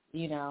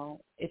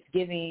 it's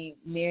giving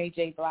Mary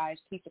J. Blige,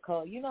 Keisha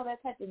Cole.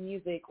 That type of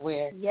music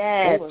where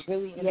they were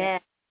really in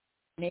it,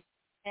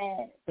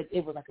 but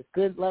it was like a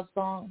good love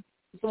song.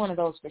 It's one of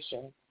those for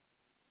sure.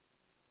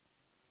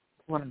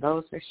 But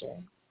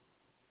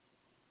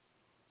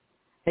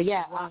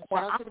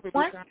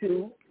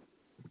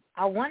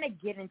I want to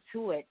get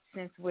into it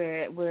since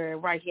we're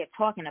right here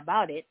talking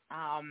about it.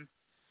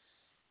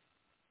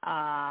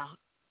 I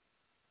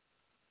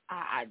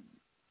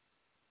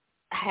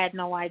had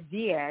no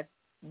idea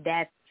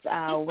that's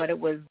what it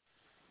was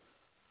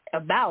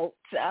about.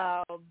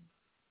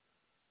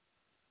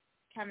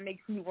 Kind of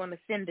makes me want to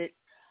send it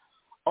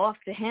off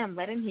to him,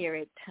 let him hear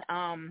it.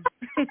 But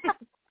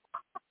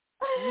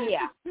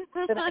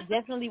I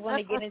definitely want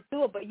to get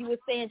into it. But you were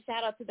saying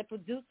shout out to the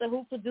producer.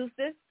 Who produced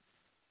this?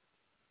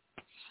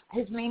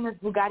 His name is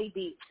Bugatti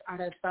Beats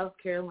out of South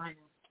Carolina.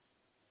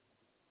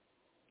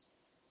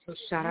 So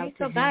shout out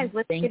to him. So guys,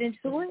 let's get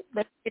into it.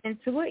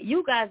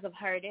 You guys have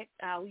heard it.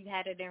 We've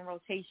had it in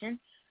rotation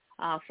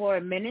for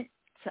a minute.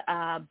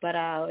 But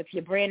if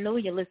you're brand new,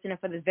 you're listening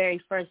for the very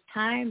first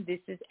time, this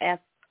is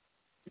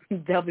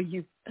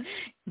FWU.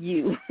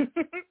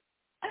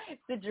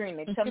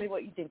 Sadrina, tell me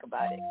what you think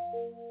about it.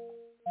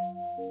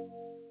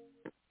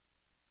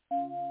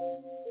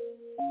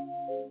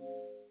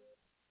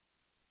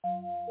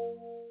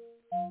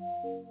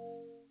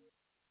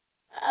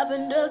 I've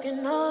been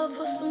ducking off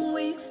for some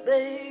weeks,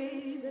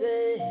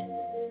 baby.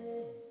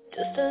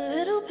 Just a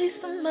little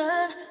peace of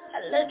mind. I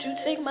let you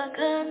take my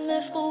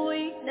kindness for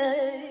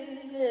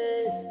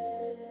weakness.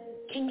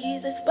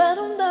 Kinkies expired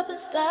on the other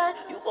side.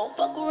 You gon'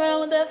 fuck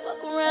around with that,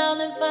 fuck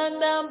around and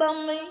find out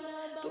about me.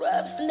 Through the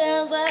ups and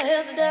downs, I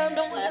held it down.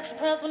 Don't act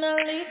surprised when I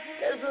leave.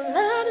 There's a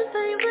lot of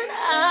things that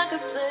I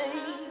could say.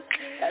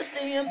 I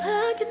stay in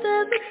pocket,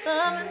 there's a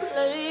time and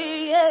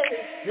play, yeah.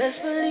 Let's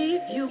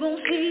believe you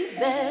gon' see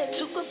that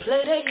you could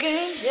play that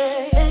game,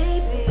 yeah.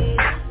 Baby,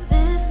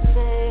 this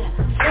may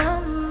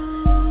sound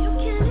rude. You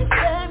can't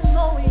expect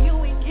more when you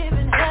ain't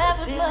giving half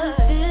of mine.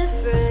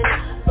 Different,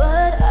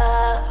 but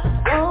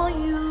I want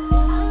you. I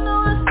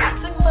know it's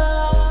toxic, but I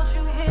want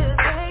you here,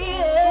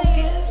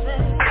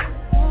 baby.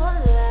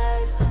 One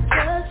life,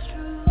 just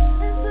true.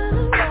 Instead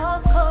of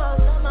lost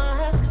cause, I might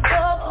have to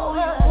talk. Oh,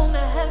 you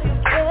wanna have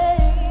your cake.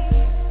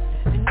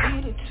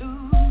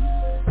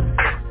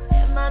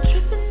 Am I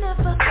tripping if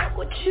I fuck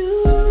with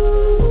you?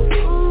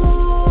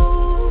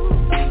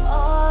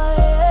 Oh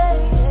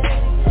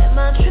yeah. Am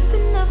I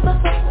tripping if I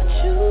fuck with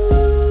you?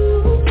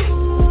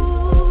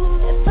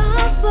 If I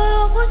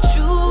fuck with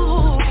you,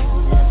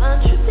 am I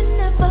tripping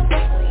if I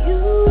fuck with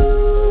you?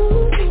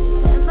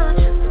 Am I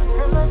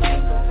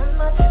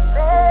tripping?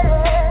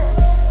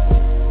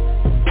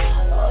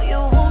 Oh, you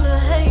wanna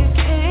have your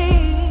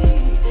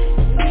cake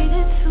and eat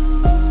it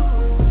too.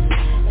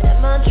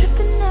 Am I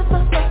tripping if I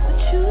fuck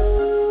with you?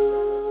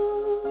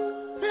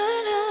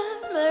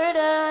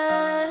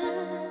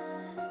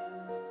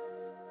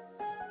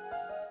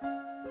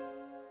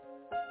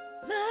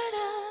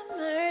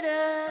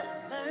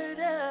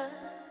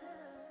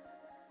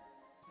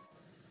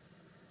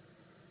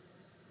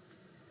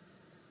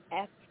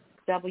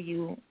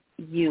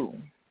 FWU.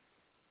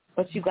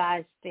 What you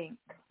guys think?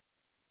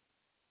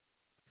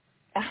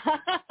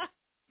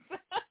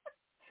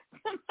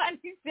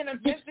 Somebody's in a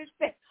message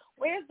saying,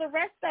 where's the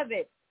rest of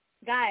it?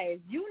 Guys,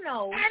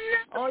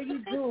 all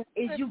you do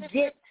is you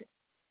get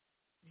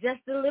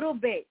just a little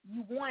bit.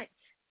 You want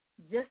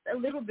just a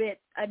little bit,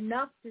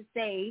 enough to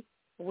say,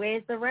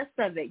 where's the rest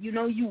of it? You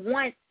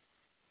want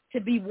to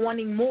be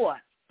wanting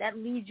more. That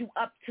leads you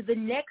up to the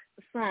next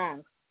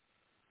song.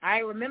 All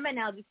right, remember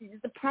now, this is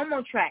just a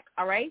promo track,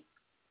 all right?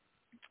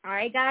 All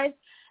right, guys.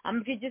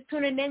 If you're just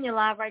tuning in, you're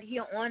live right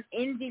here on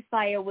Indie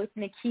Fire with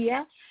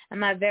Nakia and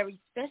my very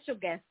special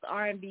guest,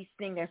 R&B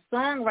singer,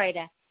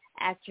 songwriter,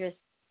 actress,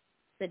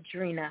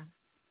 Cedrina.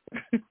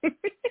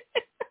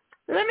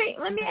 Let me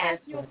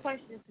ask you a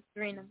question,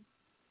 Cedrina.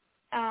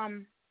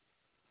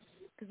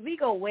 Because we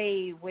go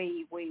way,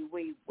 way, way,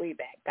 way, way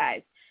back,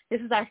 guys.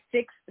 This is our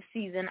 6th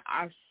season,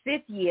 our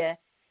 5th year.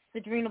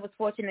 Cedrina was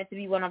fortunate to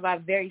be one of our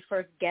very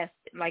first guests,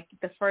 like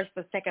the first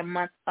or second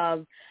month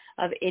of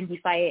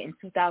Indie Fire in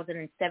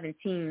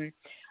 2017.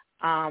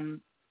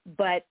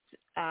 But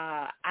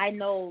I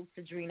know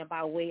Cedrina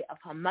by way of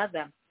her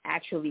mother,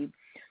 actually.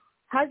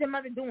 How's your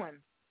mother doing?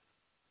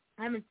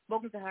 I haven't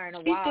spoken to her in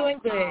a while. She's doing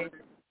good.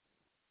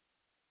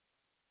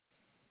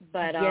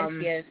 But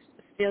yes.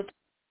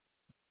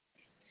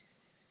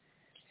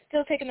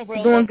 Still taking the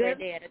world doing one good?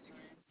 day at a time.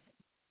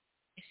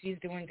 She's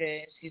doing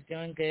good.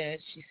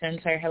 She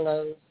sends her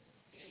hellos.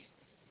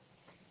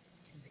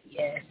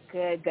 Yes.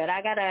 Good.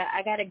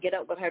 I gotta get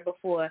up with her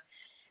before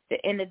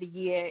the end of the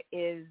year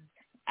is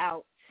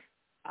out.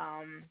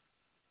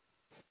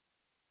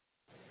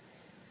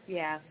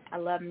 Yeah, I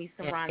love me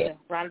some Rhonda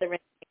Renee.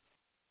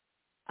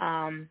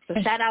 So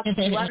shout out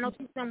to you. I know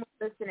she's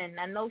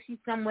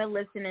somewhere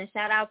listening.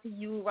 Shout out to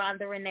you,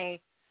 Rhonda Renee.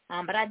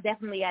 But I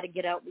definitely got to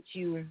get up with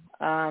you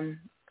and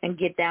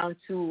get down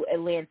to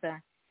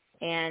Atlanta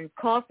and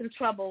cause some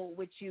trouble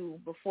with you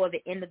before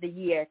the end of the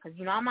year, because,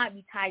 I might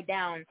be tied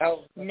down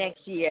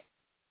next year.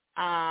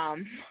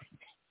 And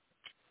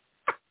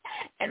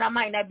I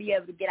might not be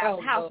able to get out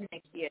the house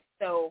next year.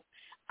 So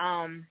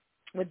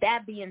with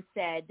that being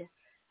said,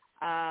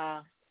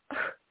 I'm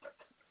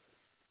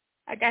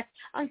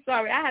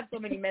sorry. I have so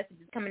many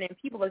messages coming in.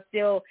 People are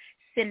still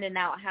sending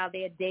out how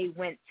their day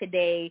went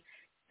today.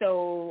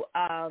 So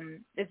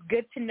it's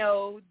good to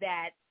know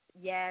that,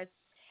 yes,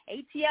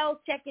 ATL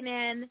checking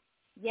in.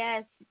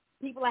 Yes,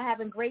 people are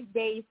having great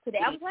days today.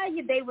 I'm glad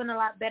your day went a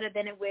lot better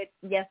than it went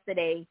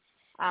yesterday.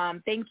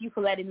 Thank you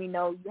for letting me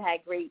know you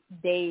had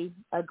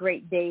a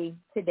great day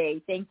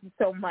today. Thank you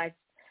so much.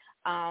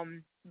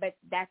 But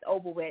that's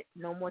over with.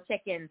 No more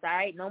check-ins, all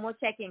right? No more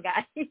check-in,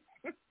 guys.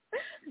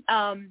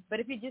 But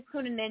if you're just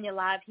tuning in, you're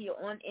live here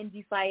on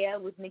Indie Fire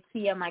with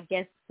Nakia, my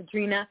guest,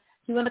 Cedrina.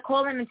 If you want to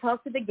call in and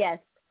talk to the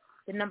guest,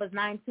 the number's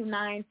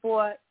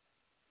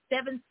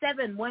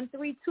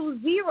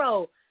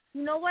 929-477-1320.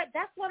 You know what?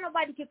 That's why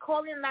nobody could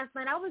call in last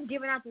night. I was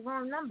giving out the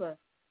wrong number.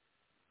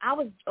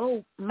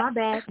 My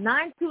bad.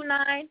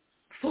 929-477-1320.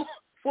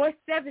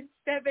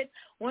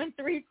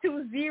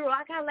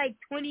 I got like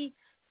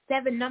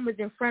 27 numbers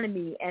in front of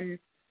me, and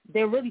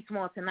they're really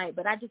small tonight,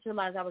 but I just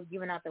realized I was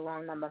giving out the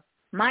wrong number.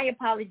 My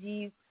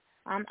apologies.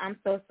 I'm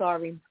so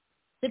sorry.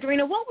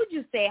 Cedrina, what would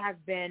you say has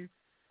been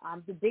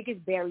the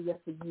biggest barrier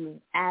for you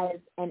as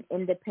an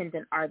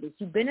independent artist?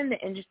 You've been in the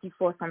industry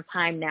for some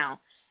time now,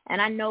 and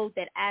I know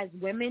that as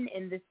women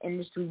in this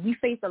industry, we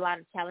face a lot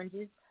of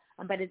challenges,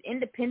 but as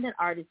independent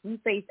artists, we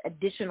face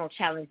additional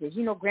challenges.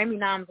 Grammy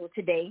noms were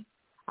today.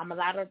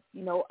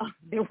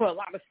 There were a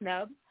lot of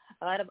snubs,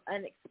 a lot of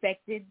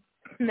unexpected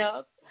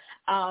snubs.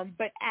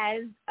 But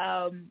as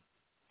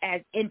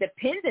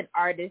independent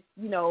artists,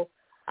 we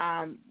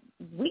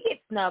get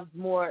snubbed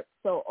more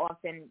so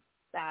often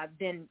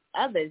than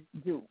others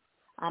do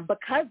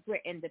because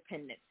we're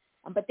independent.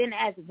 But then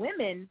as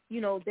women,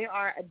 there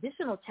are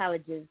additional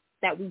challenges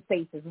that we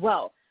face as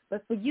well.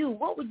 But for you,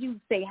 what would you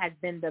say has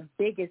been the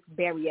biggest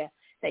barrier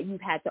that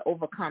you've had to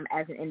overcome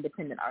as an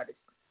independent artist?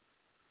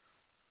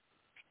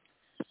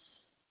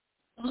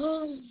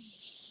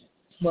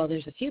 Well,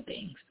 there's a few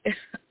things.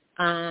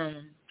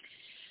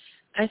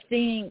 I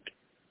think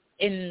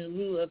in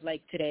lieu of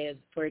like today, as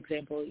for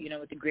example,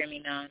 with the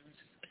Grammy noms,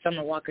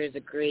 Summer Walker is a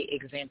great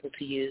example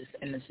to use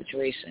in this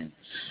situation.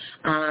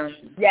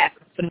 Yes.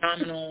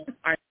 Phenomenal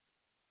artist,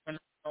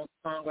 phenomenal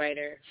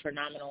songwriter,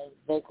 phenomenal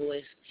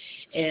vocalist,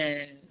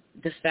 and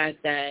the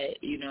fact that,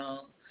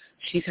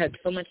 she's had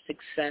so much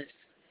success,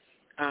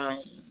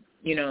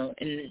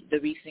 in the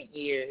recent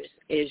years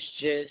is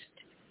just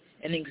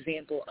an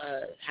example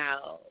of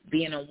how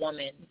being a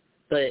woman,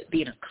 but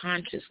being a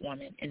conscious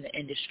woman in the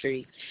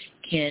industry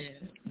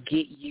can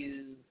get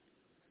you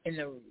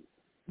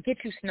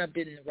snubbed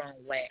in the wrong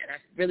way. And I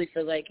really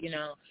feel like,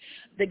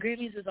 the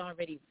Grammys is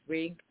already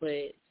rigged,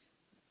 but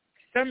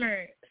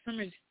Summer's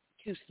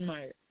too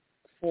smart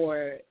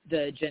for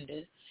the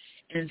agenda.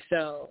 And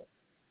so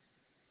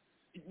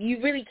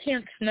you really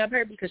can't snub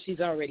her because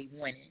she's already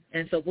winning.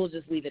 And so we'll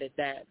just leave it at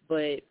that.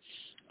 But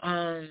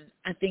I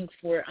think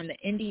on the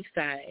indie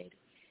side,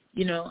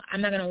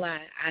 I'm not going to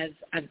lie,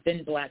 I've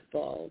been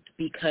blackballed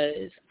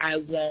because I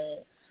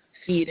won't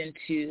feed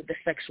into the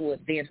sexual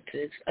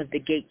advances of the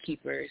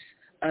gatekeepers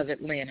of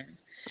Atlanta.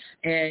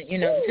 And,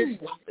 just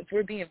if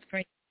we're being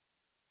frank,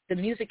 the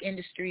music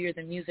industry or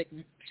the music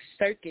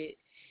circuit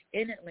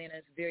in Atlanta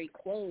is very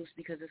closed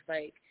because it's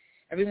like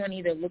everyone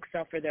either looks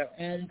out for their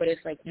own, but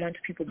it's like once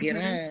people get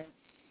on,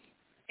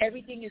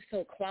 everything is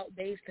so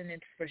clout-based and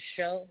it's for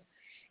show.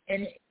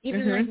 And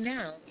even like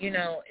now,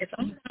 if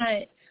I'm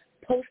not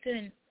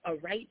posting a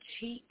right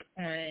cheek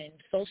on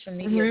social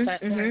media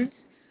platforms,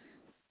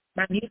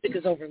 my music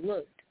is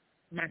overlooked.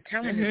 My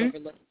talent is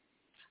overlooked.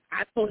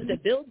 I post a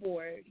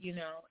billboard, you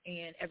know,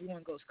 and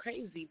everyone goes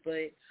crazy,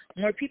 but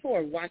more people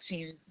are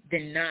watching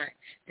than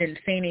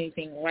saying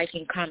anything,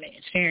 liking, comment,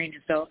 and sharing.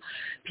 And so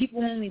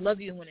people only love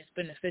you when it's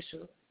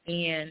beneficial.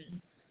 And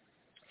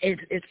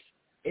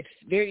it's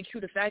very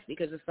true to fact,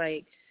 because it's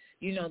like,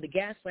 you know, the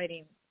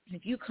gaslighting,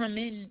 if you come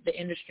in the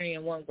industry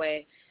in one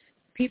way,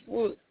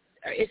 people,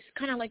 it's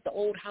kind of like the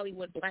old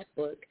Hollywood Black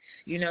Book.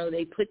 You know,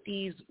 they put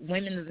these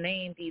women's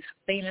names, these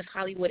famous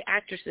Hollywood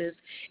actresses,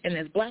 in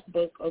this Black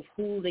Book of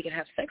who they can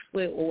have sex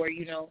with, or,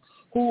 you know,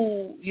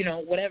 who, you know,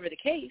 whatever the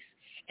case.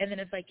 And then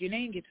it's like your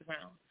name gets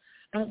around.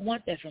 I don't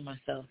want that for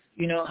myself.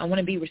 You know, I want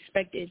to be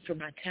respected for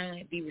my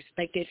talent, be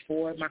respected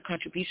for my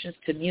contributions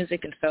to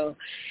music. And so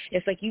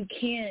it's like you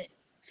can't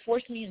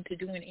force me into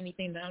doing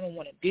anything that I don't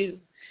want to do.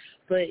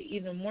 But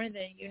even more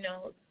than, you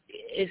know,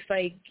 it's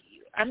like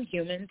I'm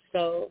human,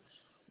 so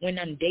when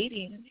I'm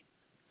dating,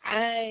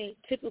 I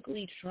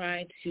typically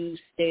try to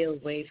stay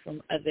away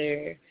from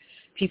other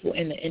people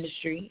in the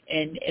industry.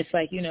 And it's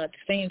like, you know, at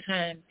the same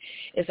time,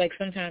 it's like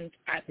sometimes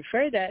I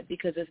prefer that,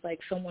 because it's like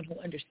someone who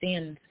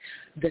understands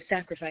the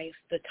sacrifice,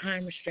 the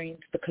time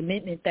restraints, the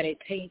commitment that it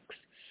takes.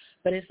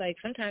 But it's like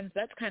sometimes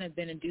that's kind of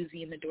been a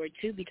doozy in the door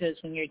too, because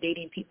when you're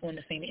dating people in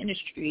the same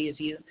industry as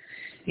you,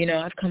 you know,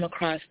 I've come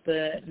across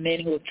the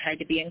men who have tried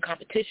to be in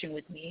competition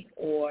with me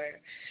or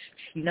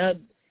snub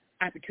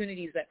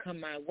opportunities that come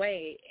my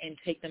way and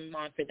take them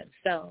on for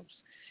themselves.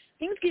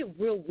 Things get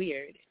real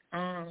weird.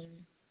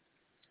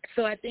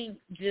 So I think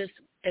just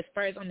as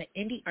far as on the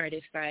indie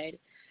artist side,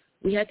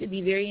 we have to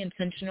be very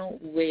intentional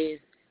with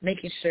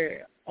making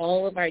sure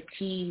all of our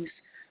T's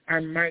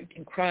are marked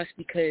and crossed,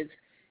 because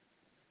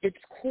it's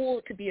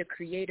cool to be a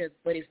creative,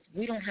 but if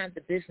we don't have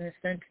the business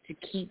sense to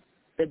keep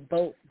the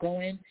boat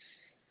going,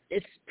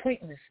 it's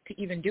pointless to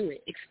even do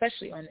it,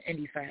 especially on the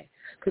indie side,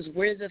 because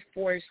we're the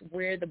force,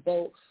 we're the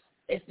boat.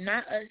 If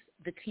not us,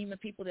 the team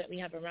of people that we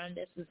have around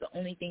us is the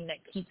only thing that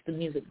keeps the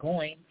music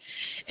going.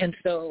 And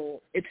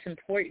so it's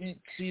important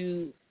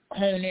to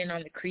hone in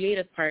on the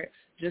creative part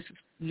just as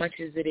much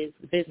as it is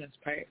the business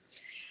part.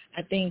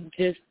 I think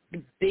just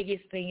the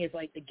biggest thing is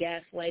like the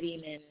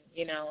gaslighting and,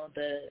 you know,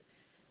 the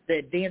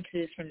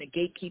advances from the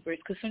gatekeepers,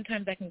 because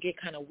sometimes that can get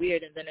kind of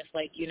weird. And then it's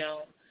like, you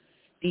know,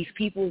 these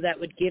people that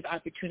would give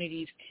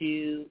opportunities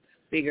to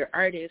bigger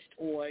artists,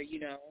 or, you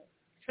know,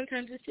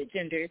 sometimes it's a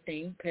gender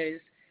thing, because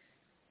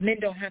men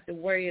don't have to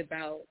worry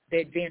about the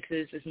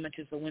advances as much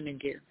as the women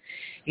do,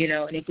 you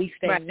know. And if we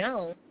say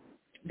no,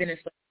 then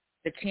it's like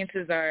the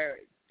chances are,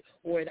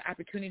 or the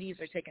opportunities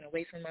are taken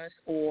away from us,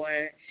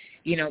 or,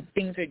 you know,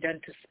 things are done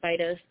to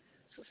spite us.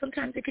 So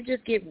sometimes it could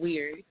just get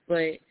weird,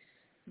 but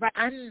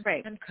I'm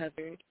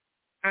covered.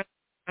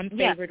 I'm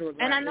favored regardless.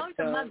 And I know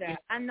your mother.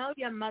 I know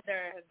your mother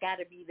has got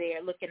to be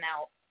there looking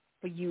out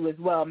for you as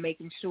well,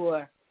 making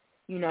sure,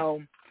 you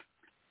know,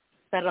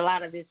 that a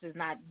lot of this is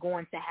not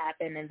going to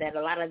happen, and that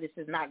a lot of this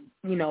is not,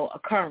 you know,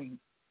 occurring.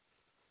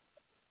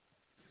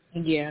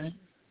 Yeah,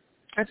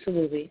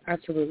 absolutely.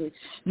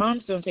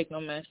 Moms don't take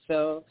no mess,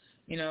 so,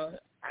 you know,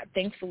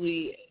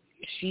 thankfully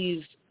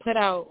she's put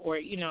out, or,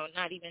 you know,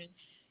 not even,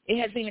 it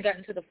hasn't even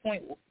gotten to the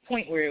point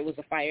where it was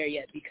a fire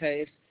yet,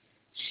 because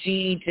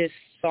she just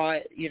saw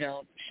it, you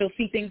know, she'll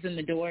see things in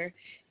the door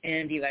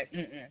and be like,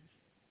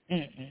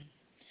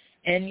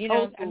 and, you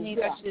know, I mean,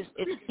 that's just,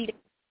 it's heated.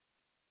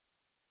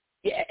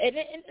 Yeah, and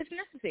it's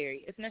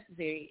necessary. It's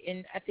necessary.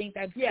 And I think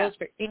that goes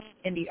for any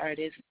indie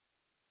artist,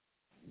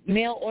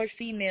 male or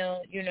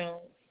female, you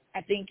know.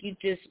 I think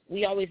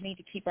we always need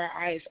to keep our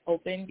eyes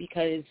open,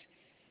 because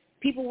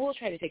people will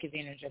try to take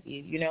advantage of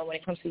you, you know, when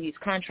it comes to these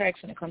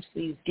contracts, when it comes to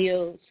these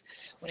deals,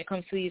 when it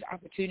comes to these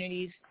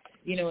opportunities.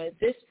 You know, at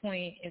this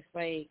point, it's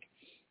like,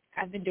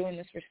 I've been doing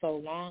this for so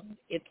long,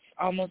 it's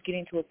almost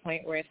getting to a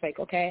point where it's like,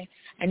 okay,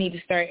 I need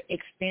to start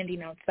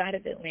expanding outside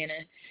of Atlanta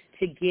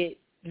to get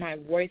my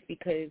worth,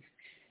 because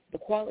the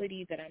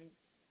quality that I'm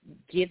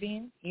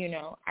giving, you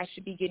know, I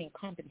should be getting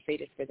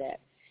compensated for that,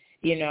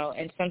 you know.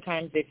 And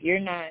sometimes if you're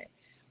not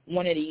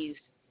one of these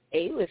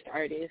A-list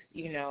artists,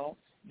 you know,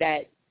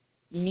 that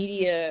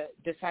media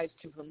decides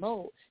to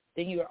promote,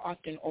 then you are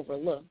often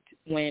overlooked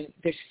when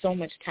there's so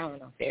much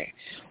talent out there.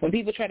 When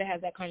people try to have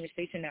that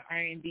conversation that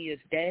R&B is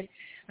dead,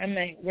 I'm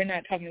like, we're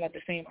not talking about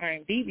the same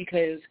R&B,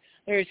 because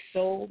there's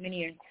so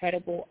many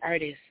incredible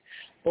artists,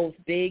 both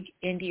big,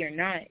 indie or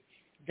not,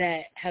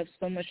 that have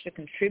so much to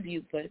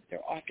contribute, but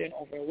they're often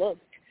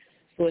overlooked.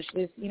 So it's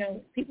just, you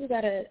know, people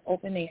got to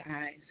open their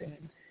eyes and,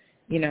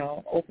 you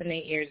know, open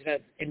their ears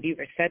up and be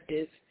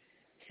receptive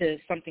to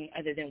something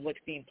other than what's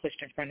being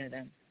pushed in front of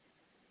them.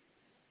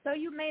 So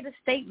you made a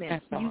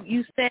statement.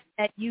 You said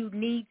that you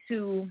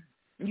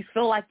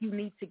feel like you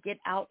need to get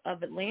out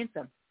of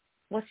Atlanta.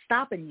 What's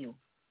stopping you?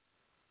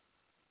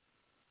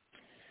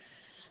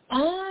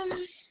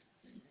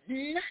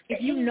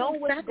 If you know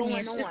what's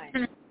going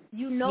on,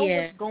 you know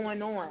what's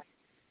going on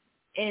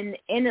in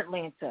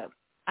Atlanta.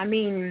 I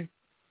mean,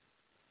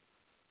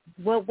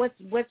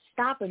 what's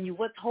stopping you?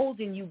 What's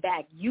holding you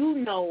back? You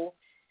know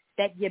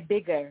that you're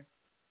bigger.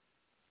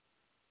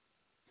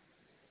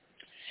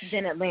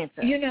 than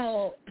Atlanta. You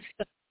know,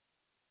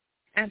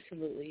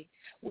 absolutely.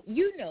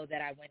 You know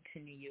that I went to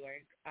New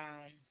York.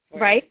 For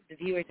right. The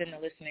viewers and the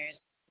listeners,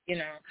 you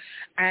know,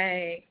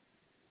 I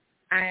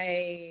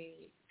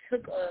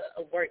took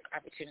a work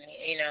opportunity.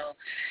 You know,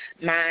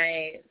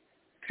 my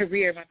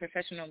career, my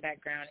professional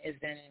background is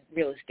in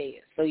real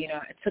estate. So, you know,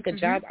 I took a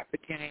job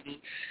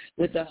opportunity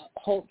with the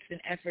hopes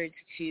and efforts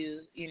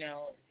to, you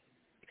know,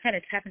 kind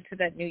of tap into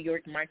that New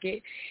York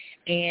market.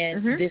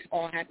 And this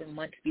all happened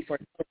months before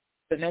COVID.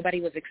 So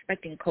nobody was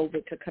expecting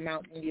COVID to come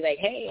out and be like,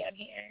 hey, I'm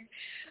here.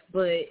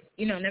 But,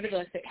 you know,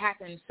 nevertheless, it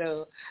happened.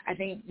 So I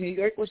think New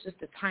York was just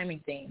a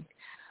timing thing.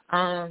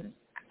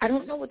 I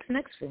don't know what's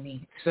next for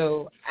me.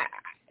 So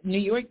New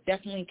York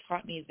definitely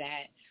taught me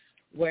that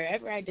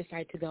wherever I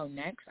decide to go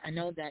next, I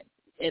know that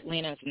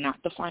Atlanta is not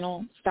the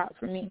final stop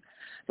for me,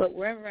 but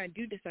wherever I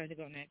do decide to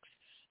go next,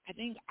 I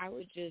think I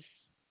would just,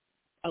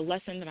 a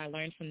lesson that I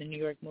learned from the New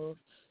York move,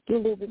 do a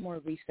little bit more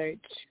research,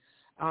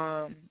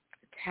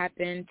 tap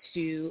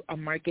into a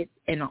market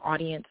and an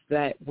audience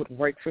that would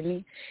work for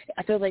me.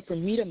 I feel like for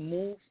me to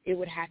move, it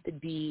would have to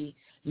be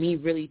me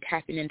really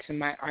tapping into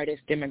my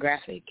artist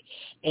demographic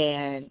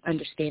and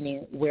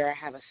understanding where I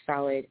have a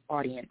solid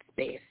audience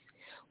base,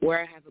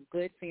 where I have a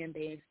good fan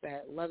base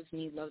that loves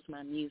me, loves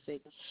my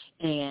music,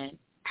 and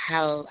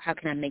how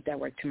can I make that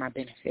work to my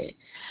benefit.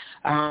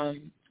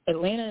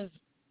 Atlanta's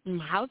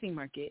housing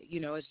market, you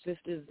know, it's just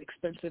as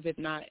expensive, if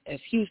not as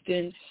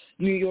Houston,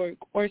 New York,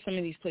 or some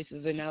of these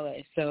places in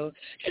LA. So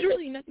there's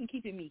really nothing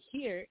keeping me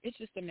here. It's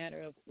just a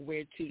matter of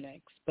where to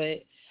next.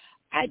 But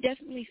I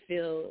definitely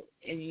feel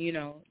in, you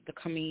know, the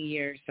coming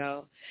year or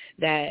so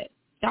that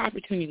the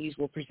opportunities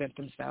will present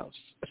themselves.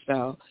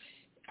 So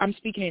I'm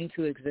speaking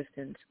into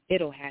existence.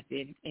 It'll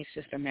happen. It's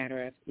just a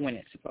matter of when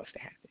it's supposed to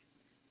happen.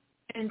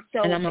 And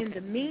so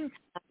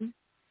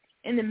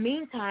in the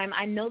meantime,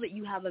 I know that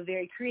you have a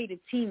very creative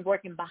team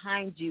working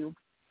behind you.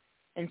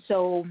 And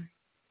so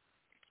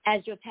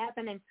as you're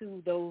tapping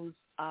into those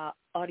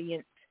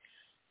audience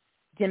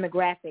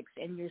demographics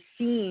and you're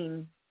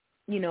seeing,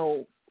 you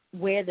know,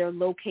 where they're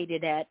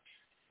located at,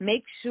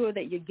 make sure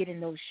that you're getting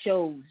those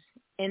shows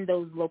in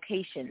those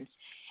locations.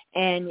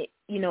 And,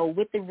 you know,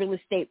 with the real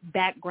estate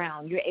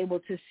background, you're able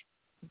to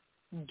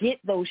get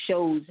those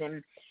shows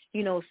and,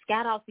 you know,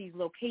 scout out these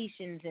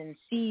locations and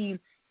see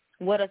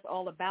what it's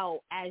all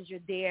about as you're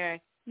there,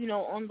 you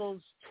know, on those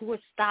tour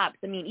stops.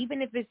 I mean,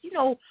 even if it's, you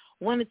know,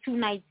 1 or 2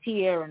 nights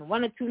here and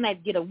 1 or 2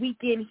 nights, get a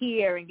weekend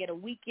here and get a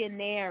weekend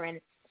there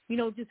and, you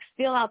know, just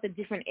fill out the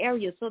different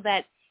areas so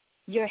that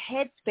your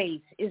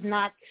headspace is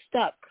not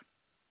stuck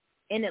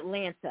in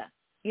Atlanta.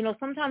 You know,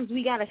 sometimes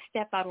we got to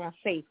step out on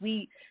faith.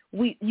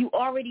 You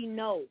already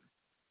know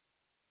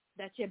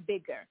that you're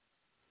bigger.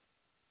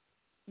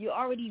 You're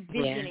already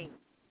visioning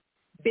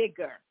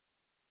bigger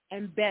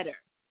and better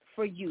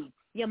for you.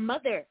 Your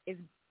mother is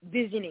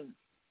visioning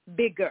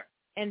bigger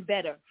and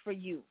better for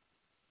you.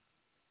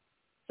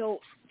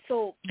 So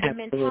the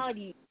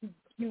mentality,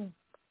 you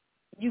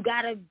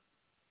got to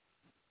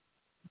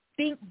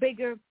think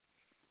bigger,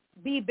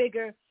 be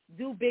bigger,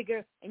 do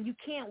bigger, and you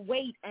can't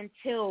wait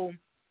until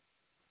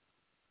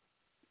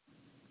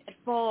it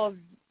falls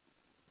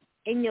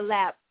in your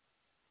lap.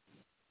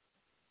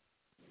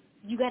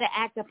 You got to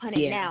act upon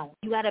it now.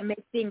 You got to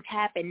make things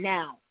happen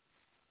now.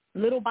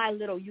 Little by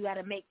little, you got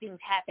to make things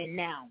happen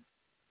now.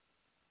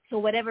 So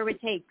whatever it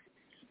takes,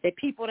 the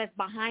people that's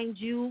behind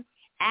you,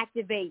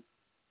 activate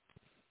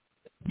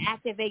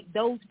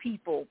those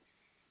people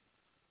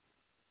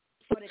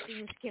so that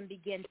things can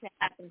begin to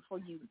happen for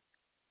you.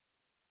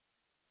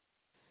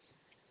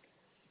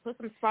 Put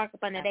some spark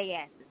up under their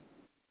asses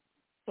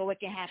so it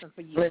can happen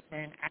for you.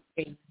 Listen, I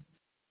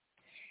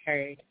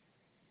heard.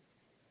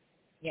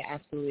 Yeah,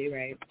 absolutely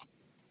right.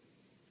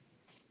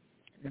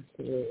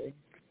 Absolutely.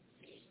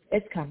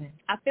 It's coming.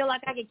 I feel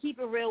like I can keep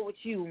it real with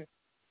you.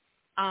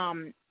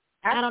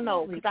 I don't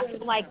know, because I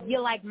feel like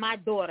you're like my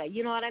daughter.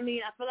 You know what I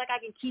mean? I feel like I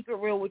can keep it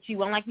real with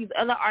you. Unlike these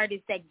other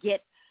artists that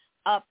get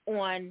up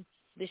on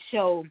the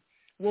show,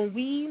 when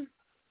we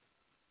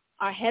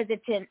are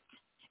hesitant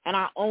in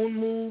our own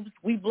moves,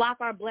 we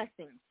block our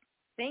blessings.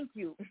 Thank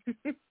you.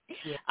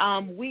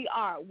 When we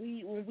are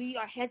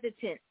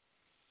hesitant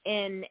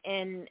in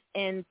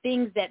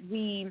things that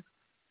we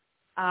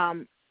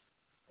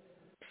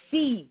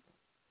see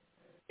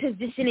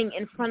positioning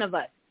in front of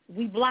us,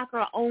 we block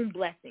our own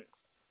blessings.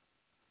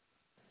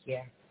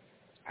 Yeah,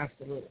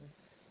 absolutely.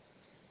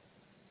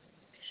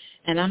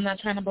 And I'm not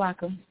trying to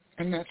block them.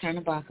 I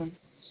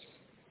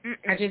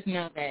just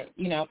know that,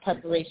 you know,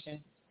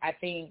 preparation. I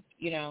think,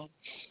 you know,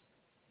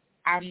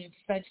 I'm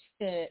such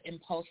an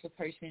impulsive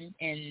person,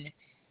 and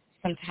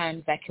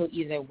sometimes that could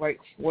either work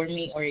for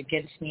me or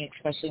against me,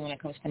 especially when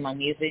it comes to my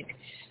music.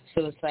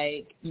 So it's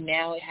like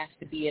now it has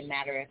to be a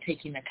matter of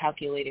taking a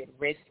calculated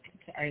risk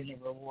to earn the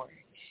reward.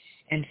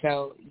 And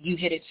so you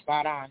hit it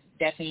spot on.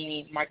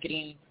 Definitely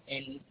marketing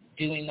and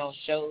doing those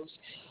shows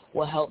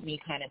will help me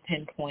kind of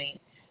pinpoint,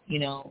 you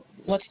know,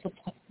 what's the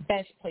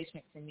best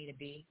placement for me to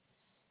be.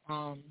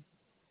 I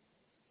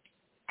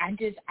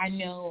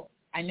know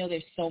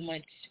there's so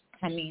much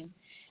coming,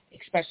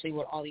 especially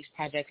with all these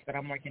projects that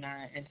I'm working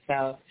on. And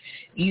so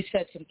you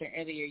said something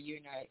earlier,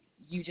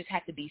 you just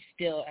have to be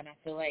still. And I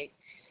feel like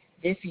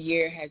this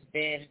year has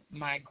been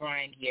my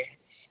grind year.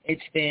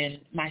 It's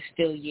been my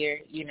still year.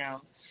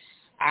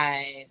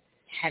 I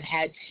have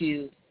had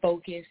to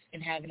focus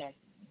and have an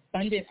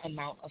abundant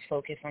amount of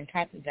focus on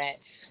top of that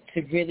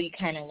to really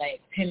kind of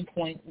like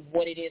pinpoint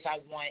what it is I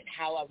want,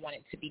 how I want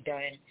it to be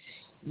done,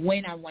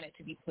 when I want it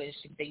to be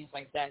pushed, and things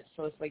like that.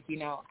 So it's like,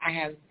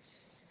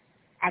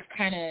 I've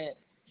kind of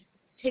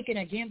taken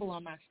a gamble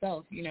on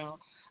myself.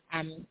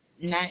 I'm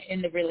not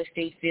in the real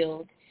estate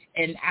field,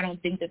 and I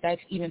don't think that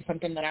that's even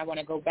something that I want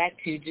to go back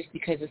to, just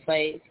because it's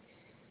like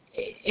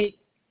it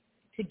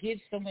to give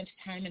so much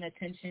time and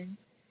attention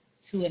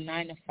to a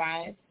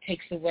 9-to-5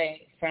 takes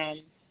away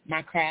from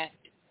my craft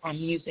on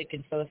music.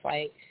 And so it's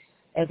like,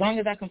 as long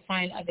as I can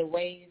find other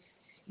ways,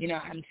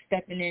 I'm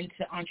stepping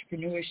into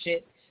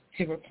entrepreneurship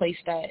to replace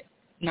that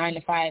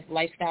 9-to-5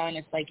 lifestyle. And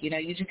it's like, you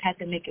just have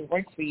to make it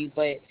work for you.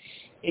 But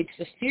it's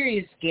a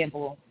serious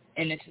gamble,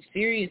 and it's a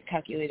serious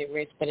calculated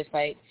risk. But it's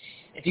like,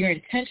 if you're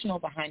intentional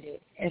behind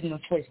it, there's no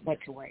choice but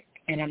to work.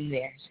 And I'm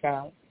there.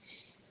 So,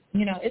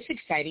 it's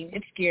exciting.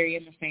 It's scary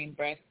in the same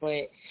breath,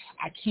 but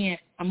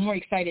I'm more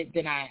excited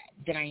than I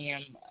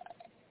am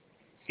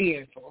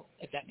fearful,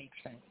 if that makes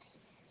sense.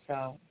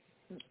 So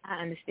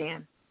I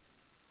understand.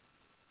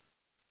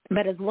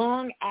 But as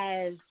long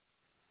as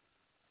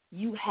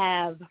you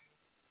have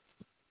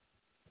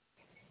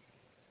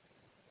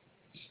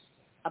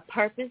a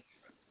purpose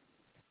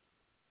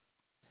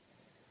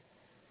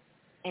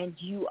and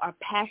you are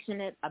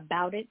passionate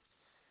about it,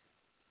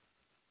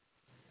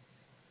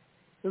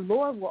 the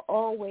Lord will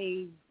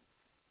always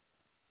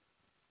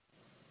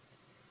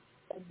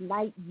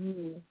ignite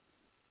you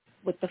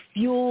with the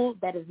fuel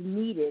that is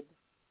needed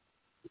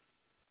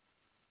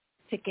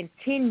to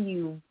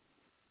continue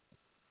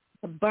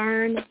to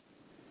burn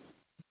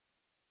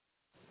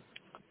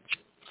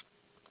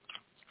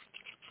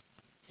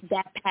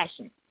that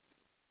passion.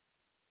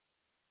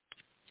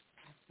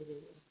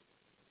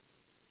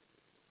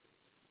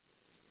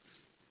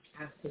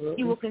 Absolutely.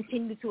 He will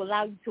continue to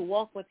allow you to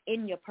walk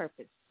within your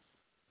purpose.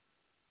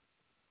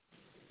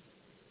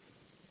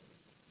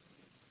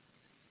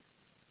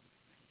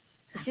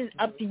 It's just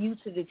up to you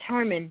to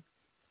determine,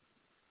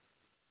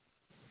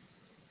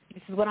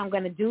 this is what I'm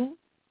going to do.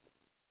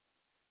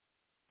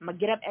 I'm going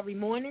to get up every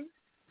morning,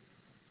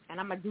 and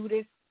I'm going to do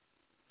this.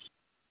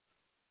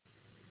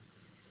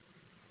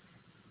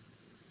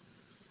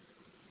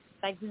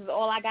 Like, this is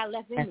all I got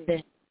left in me. That's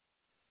it.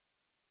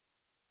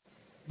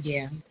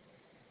 Yeah.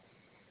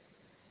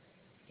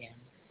 Yeah.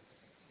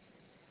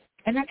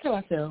 And that's how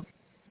I feel.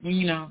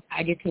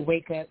 I get to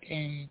wake up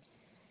and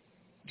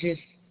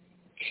just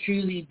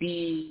truly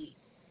be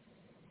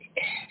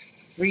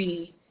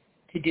free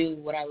to do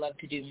what I love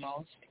to do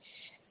most.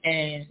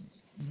 And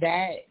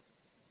that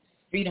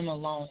freedom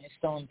alone is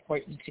so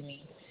important to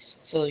me.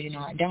 So,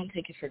 I don't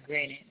take it for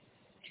granted.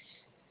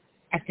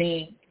 I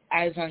think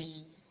as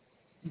I'm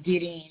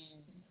getting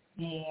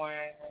more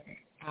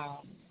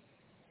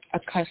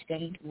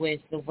accustomed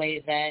with the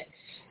way that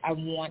I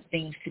want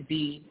things to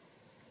be,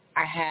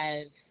 I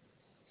have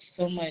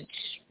so much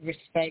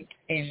respect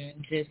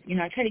and just,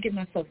 I try to give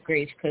myself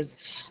grace, because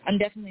I'm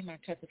definitely my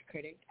toughest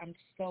critic. I'm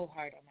so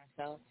hard on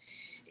myself.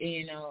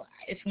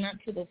 It's not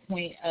to the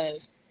point of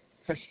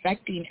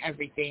perfecting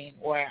everything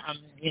or I'm,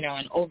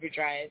 an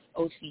overdrive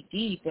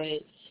OCD,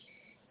 but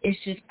it's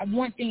just I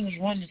want things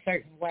run a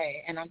certain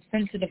way, and I'm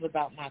sensitive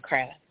about my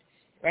craft,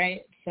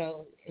 right?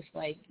 So it's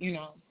like,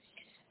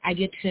 I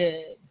get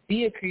to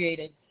be a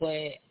creative,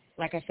 but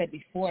like I said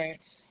before,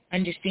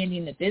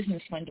 understanding the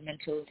business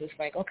fundamentals is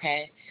like,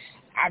 okay,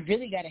 I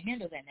really got to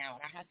handle that now,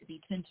 and I have to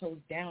be 10 toes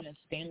down and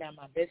stand on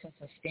my business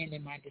and stand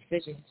in my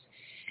decisions.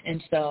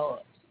 And so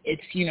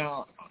it's,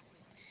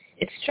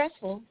 it's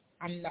stressful.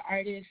 I'm the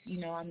artist,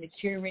 I'm the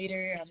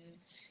curator, I'm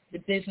the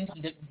business,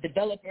 I'm the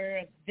developer,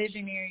 I'm the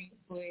visionary,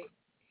 but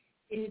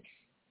it's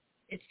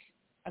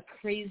a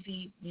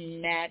crazy,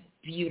 mad,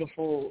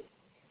 beautiful,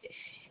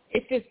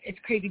 it's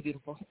crazy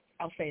beautiful.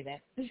 I'll say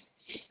that.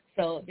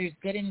 So there's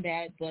good and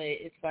bad, but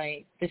it's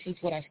like, this is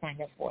what I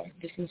signed up for.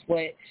 This is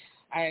what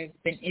I've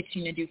been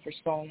itching to do for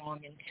so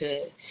long, and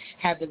to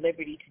have the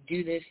liberty to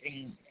do this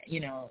and,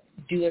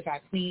 do as I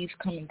please,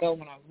 come and go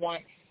when I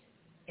want.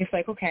 It's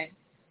like, okay,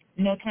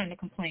 no time to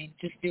complain.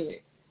 Just do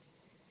it.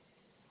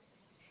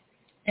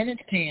 And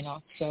it's paying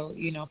off. So,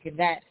 for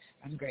that,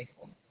 I'm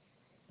grateful.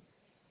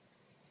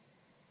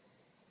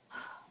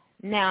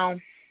 Now,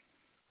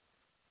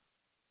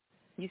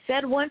 you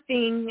said one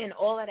thing in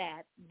all of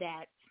that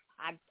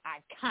I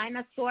kind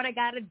of sort of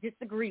got to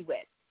disagree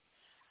with.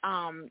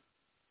 And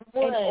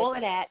all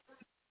of that,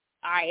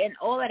 all right, and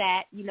all of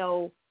that,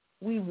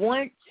 we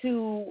want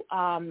to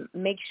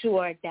make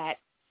sure that,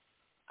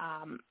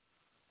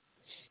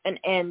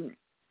 and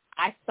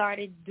I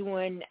started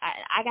doing,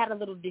 I got a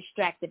little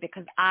distracted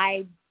because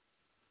I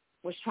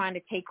was trying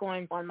to take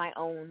on my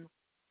own,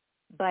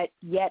 but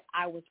yet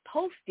I was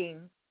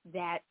posting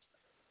that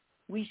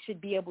we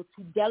should be able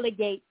to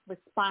delegate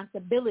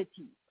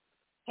responsibilities,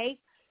 okay?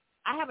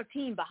 I have a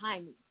team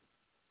behind me.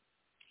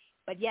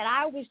 But yet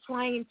I was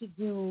trying to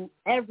do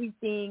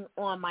everything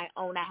on my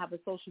own. I have a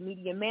social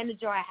media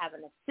manager. I have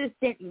an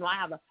assistant. I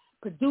have a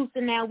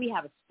producer now. We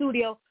have a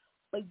studio.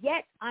 But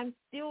yet I'm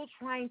still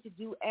trying to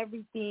do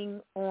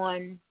everything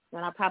on,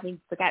 and I probably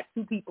forgot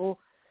 2 people,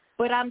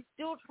 but I'm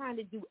still trying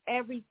to do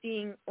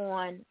everything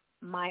on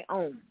my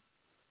own.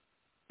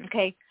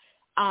 Okay?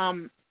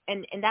 And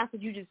that's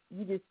what you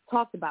just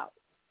talked about.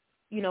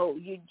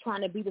 You're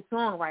trying to be the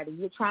songwriter.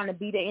 You're trying to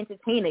be the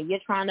entertainer. You're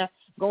trying to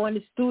go in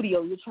the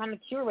studio. You're trying to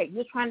curate.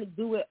 You're trying to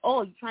do it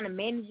all. You're trying to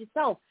manage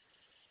yourself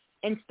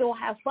and still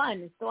have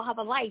fun and still have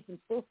a life and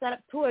still set up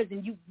tours.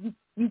 And you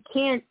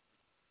can't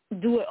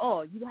do it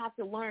all. You have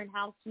to learn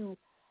how to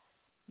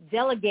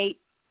delegate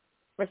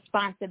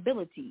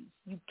responsibilities.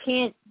 You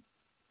can't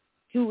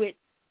do it.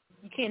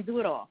 You can't do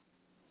it all.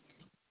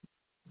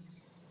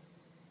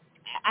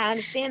 I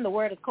understand the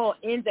word is called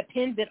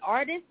independent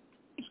artist.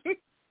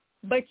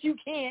 But you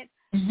can't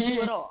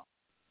do it all.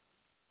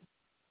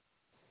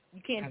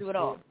 You can't do it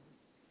all.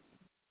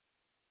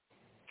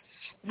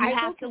 You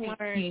have to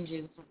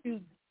learn to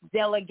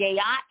delegate.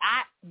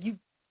 You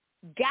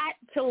got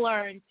to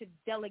learn to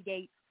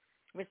delegate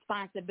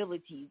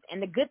responsibilities.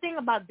 And the good thing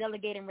about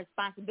delegating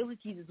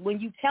responsibilities is when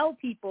you tell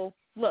people,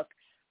 look,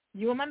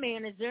 you're my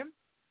manager.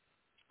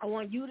 I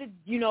want you to,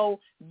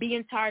 be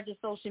in charge of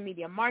social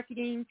media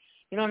marketing.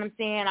 You know what I'm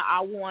saying? I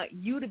want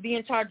you to be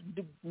in charge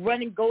of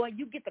running, going.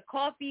 You get the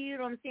coffee, you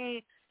know what I'm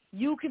saying?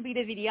 You can be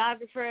the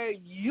videographer.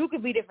 You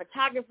can be the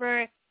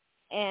photographer.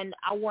 And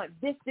I want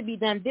this to be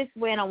done this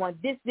way, and I want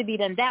this to be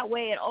done that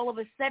way. And all of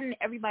a sudden,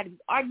 everybody's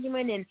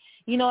arguing, and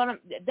you know what I'm,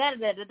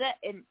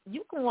 and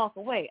you can walk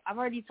away. I've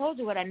already told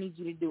you what I need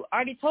you to do. I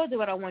already told you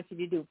what I want you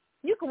to do.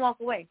 You can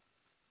walk away.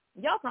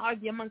 Y'all can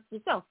argue amongst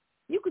yourself.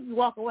 You could just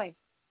walk away.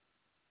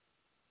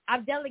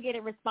 I've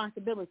delegated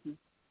responsibilities.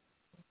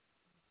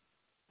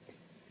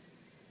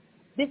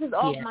 This is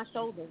off my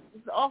shoulders.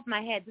 This is off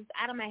my head. This is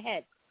out of my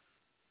head.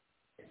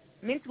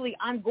 Mentally,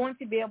 I'm going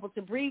to be able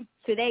to breathe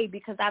today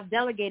because I've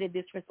delegated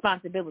this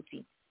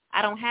responsibility.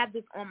 I don't have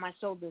this on my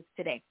shoulders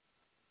today.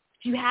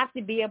 You have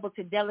to be able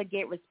to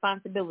delegate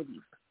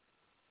responsibilities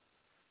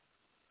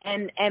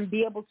and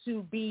be able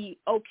to be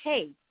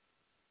okay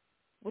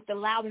with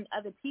allowing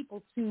other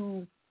people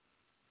to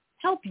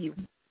help you.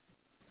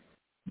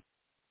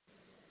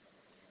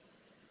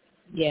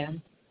 Yeah.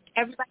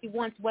 Everybody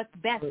wants what's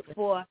best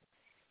for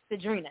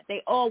Cedrina.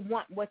 They all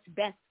want what's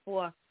best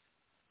for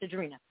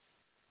Cedrina.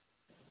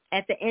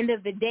 At the end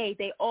of the day,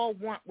 they all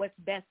want what's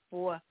best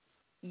for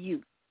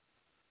you.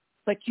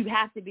 But you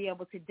have to be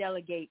able to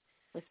delegate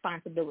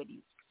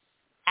responsibilities.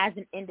 As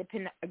an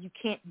independent, you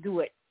can't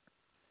do it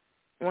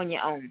on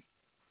your own.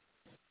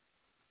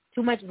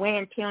 Too much wear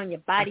and tear on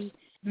your body.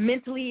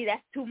 Mentally,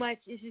 that's too much.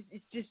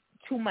 It's just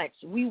too much.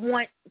 We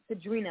want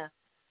Cedrina,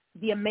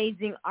 the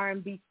amazing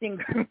R&B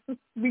singer.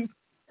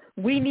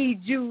 we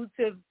need you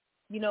to,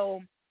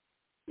 in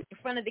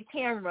front of the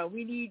camera.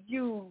 We need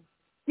you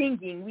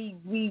singing. We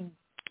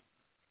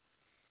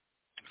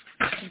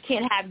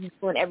can't have you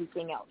doing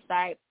everything else,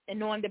 right? And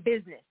knowing the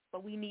business,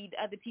 but we need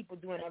other people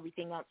doing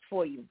everything else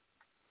for you.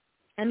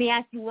 Let me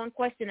ask you one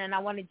question, and I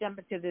want to jump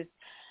into this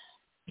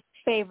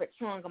favorite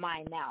song of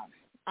mine now.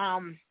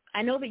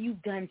 I know that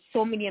you've done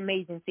so many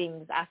amazing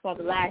things. I saw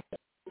the last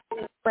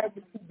spread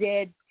that you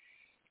did.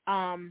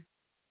 And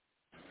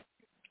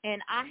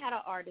I had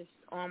an artist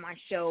on my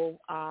show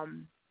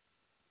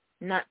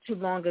not too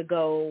long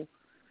ago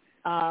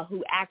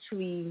who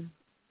actually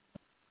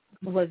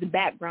was a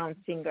background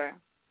singer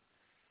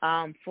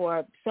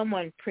for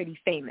someone pretty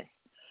famous.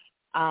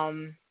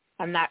 I'm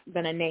not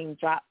going to name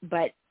drop,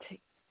 but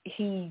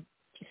he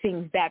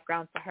sings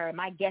background for her.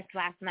 My guest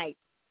last night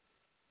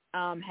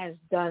has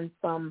done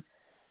some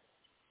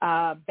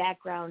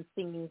background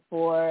singing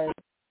for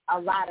a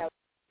lot of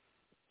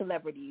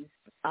celebrities.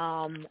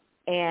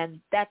 And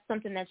that's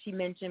something that she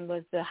mentioned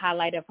was the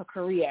highlight of her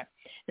career.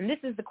 And this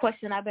is the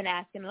question I've been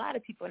asking a lot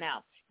of people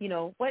now.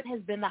 What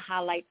has been the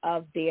highlight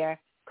of their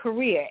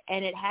career?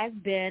 And it has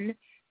been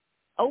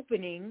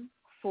opening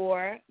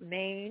for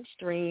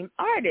mainstream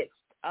artists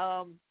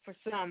for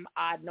some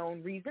odd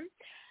known reason.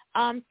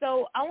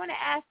 So I want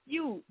to ask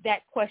you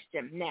that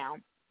question now.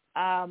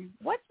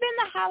 What's been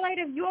the highlight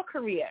of your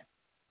career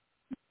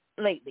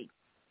lately?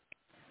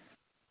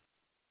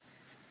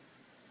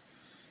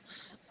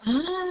 That's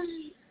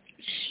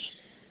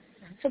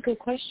a good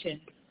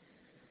question.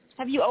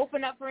 Have you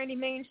opened up for any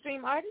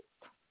mainstream artists?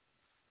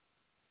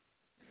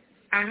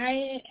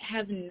 I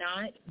have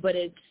not, but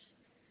it's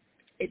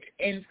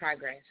in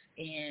progress,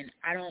 and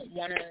I don't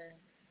want to.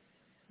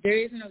 There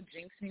is no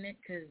jinxing it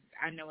because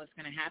I know it's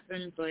going to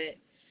happen, but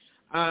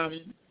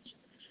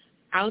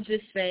I'll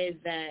just say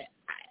that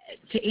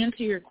to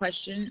answer your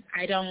question,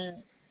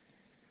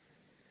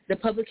 the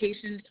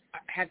publications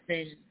have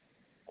been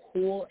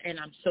cool, and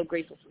I'm so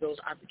grateful for those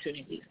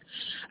opportunities.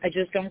 I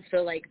just don't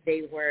feel like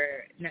they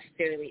were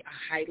necessarily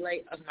a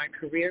highlight of my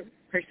career,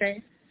 per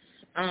se.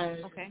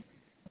 Okay.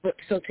 But,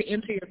 so to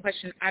answer your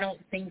question, I don't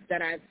think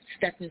that I've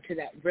stepped into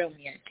that realm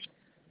yet.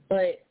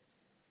 But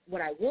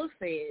what I will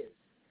say is,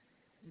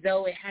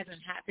 though it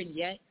hasn't happened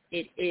yet,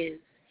 it is.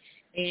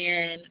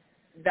 And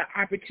the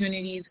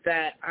opportunities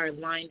that are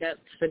lined up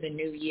for the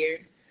new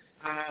year,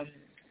 I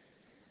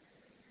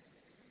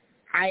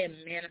am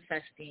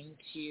manifesting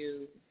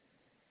to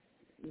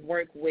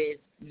work with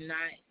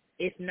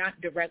if not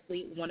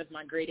directly, one of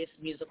my greatest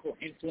musical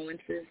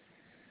influences,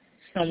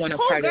 someone a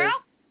part of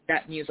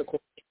that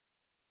musical.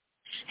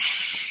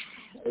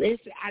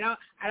 Listen, I don't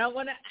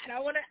want to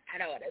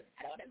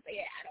say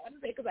it.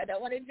 Because I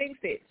don't want to jinx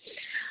it.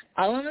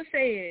 All I'm gonna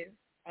say is,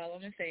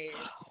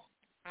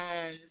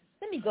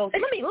 let me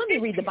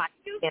read the Bible.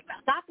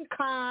 Shaka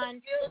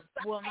Khan,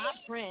 Will Not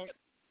Prince,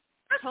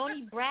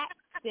 Tony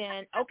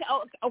Braxton. Okay.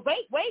 Oh,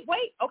 wait.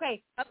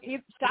 Okay.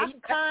 Shaka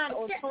Khan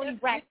or Tony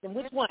Braxton?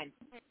 Which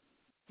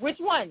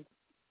one?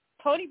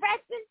 Tony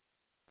Braxton?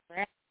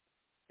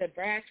 The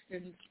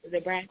Braxtons.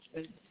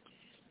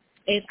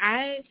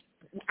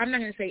 I'm not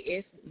going to say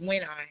if,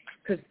 when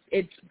because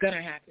it's going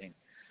to happen.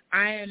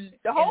 I am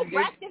the whole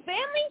Braxton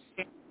family?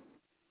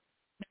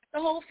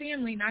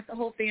 Not the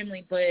whole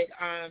family, but,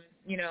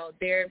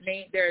 there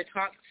are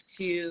talks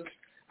to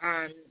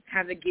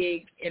have a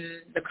gig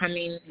in the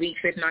coming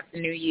weeks, if not the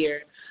new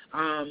year,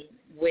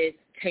 with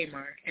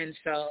Tamar. And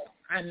so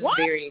I'm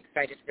very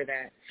excited for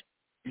that.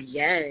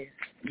 Yes.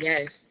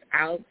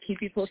 I'll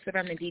keep you posted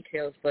on the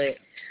details, but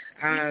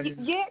girl.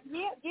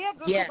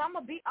 Yeah. I'm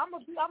gonna be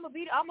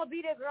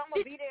there, girl.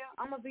 I'm gonna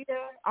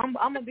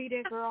be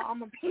there, girl. I'm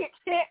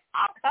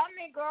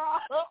coming,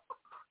 girl.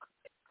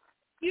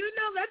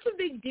 That's a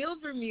big deal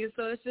for me.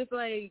 So it's just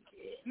like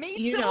me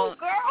too, girl.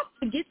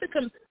 To get to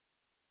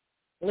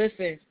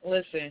listen.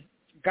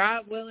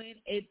 God willing,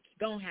 it's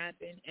gonna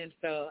happen, and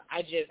so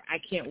I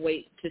can't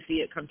wait to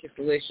see it come to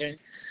fruition.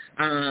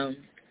 That's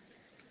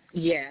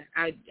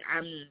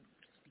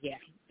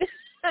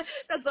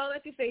all I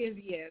can say is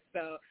yes.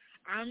 So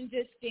I'm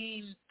just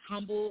staying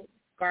humble,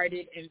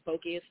 guarded, and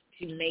focused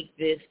to make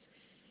this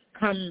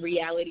come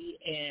reality.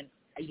 And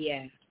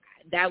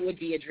that would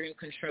be a dream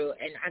come true.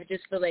 And I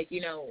just feel like,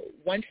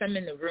 once I'm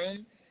in the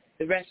room,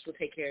 the rest will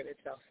take care of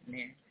itself from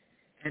there.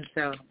 And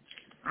so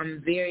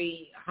I'm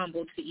very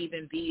humbled to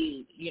even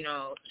be,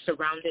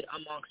 surrounded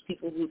amongst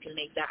people who can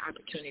make that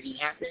opportunity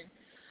happen.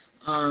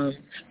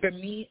 For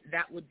me,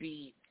 that would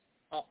be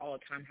an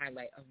all-time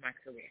highlight of my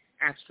career.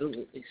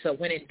 Absolutely. So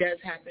when it does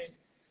happen,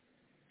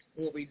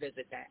 we'll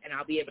revisit that. And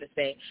I'll be able to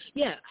say,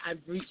 I've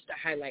reached a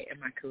highlight in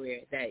my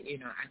career that,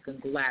 I can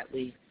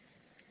gladly,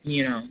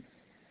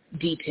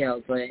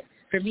 detail. But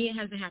for me, it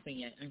hasn't happened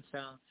yet. And so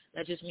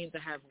that just means I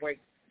have work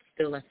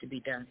still left to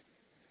be done.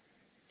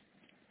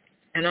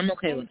 And I'm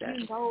okay with that.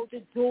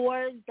 The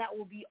doors that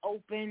will be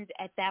opened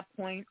at that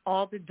point,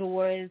 all the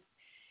doors,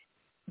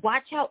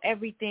 watch how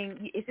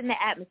everything, it's in the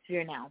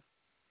atmosphere now.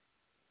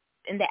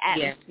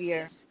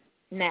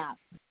 Now.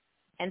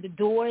 And the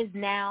doors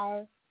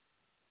now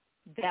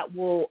that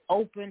will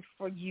open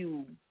for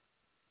you.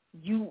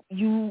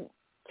 You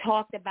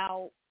talked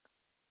about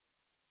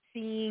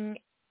seeing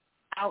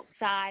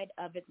outside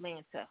of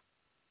Atlanta.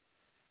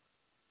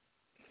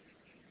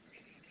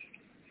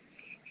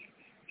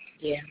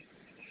 Yeah.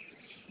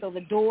 So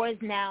the doors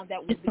now that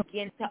will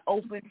begin to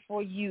open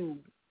for you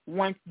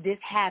once this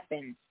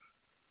happens.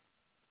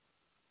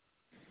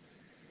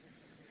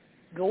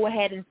 Go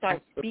ahead and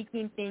start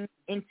speaking things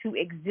into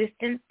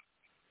existence.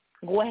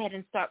 Go ahead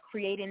and start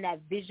creating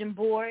that vision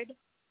board.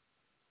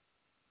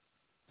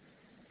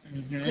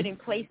 Mm-hmm. Putting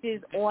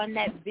places on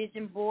that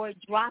vision board.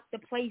 Drop the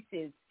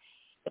places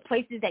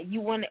that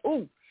you want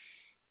to.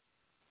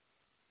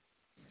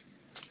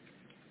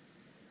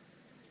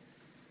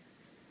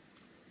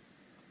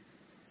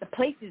 The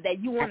places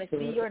that you want to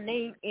see your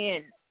name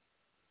in.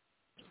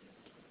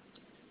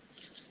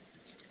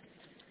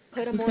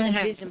 Put them on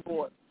the vision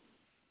board.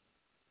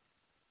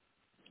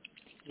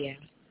 Yeah.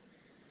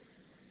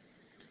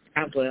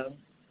 I will.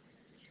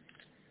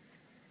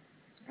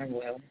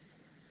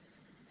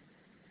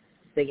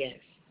 So yes.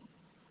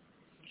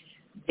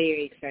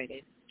 Very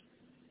excited.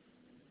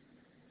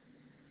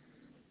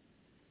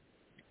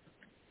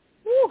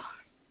 Whew.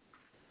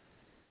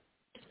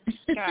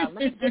 Girl,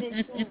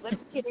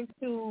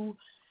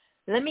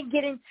 let me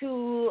get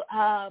into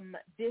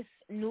this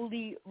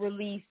newly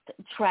released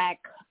track,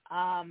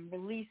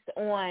 released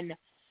on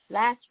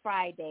last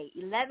Friday,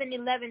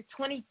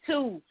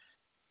 11/11/22.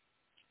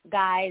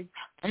 Guys,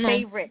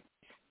 favorite.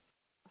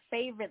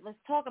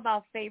 Let's talk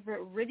about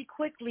favorite really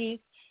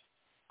quickly.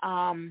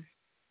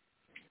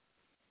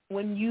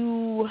 When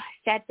you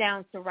sat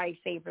down to write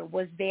favorite,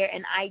 was there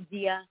an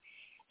idea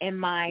in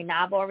mind?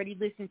 Now, I've already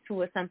listened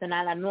to it, something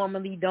that I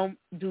normally don't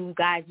do,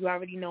 guys. You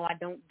already know I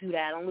don't do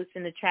that. I don't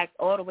listen to tracks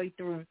all the way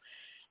through,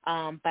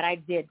 but I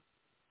did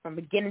from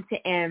beginning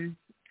to end.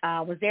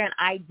 Was there an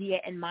idea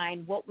in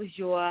mind? What was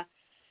your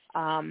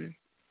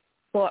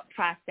thought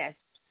process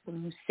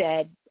when you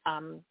said,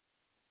 I'm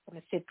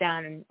going to sit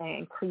down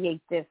and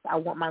create this? I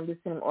want my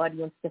listening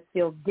audience to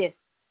feel this,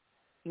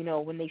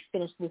 when they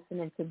finish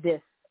listening to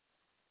this.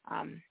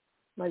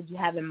 What did you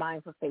have in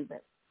mind for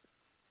favorite?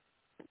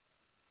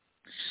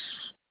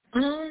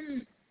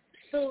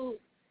 So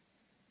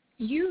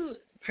you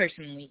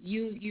personally,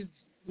 you've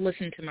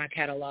listened to my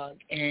catalog,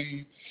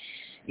 and,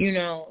 you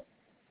know,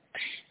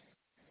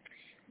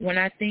 when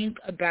I think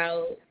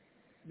about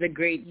the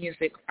great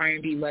music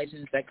R&B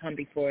legends that come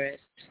before us,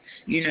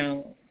 you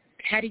know,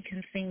 Patty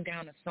can sing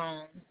down a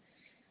song,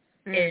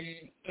 and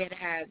it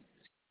has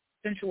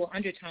sensual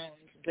undertones,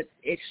 but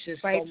it's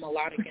just so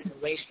melodic in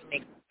the way she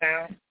makes it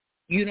sound.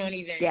 You don't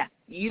even,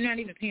 you're not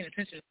even paying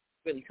attention to what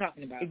she's really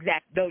talking about.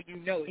 Exactly. Though you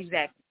know it's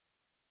exactly.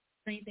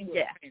 Same thing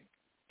with Prince.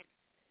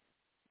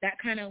 That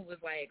kind of was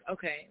like,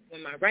 okay,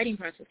 when my writing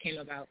process came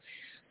about,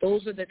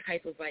 those are the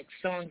type of, like,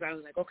 songs I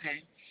was like,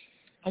 okay,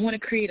 I want to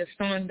create a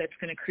song that's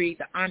going to create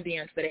the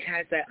ambience, but it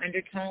has that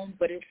undertone,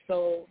 but it's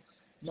so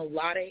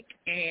melodic,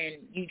 and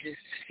you just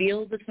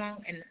feel the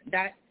song. And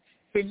that,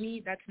 for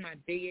me, that's my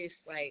biggest,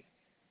 like,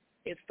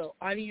 is the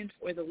audience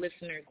or the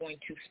listener going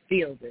to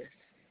feel this?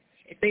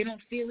 If they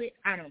don't feel it,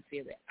 I don't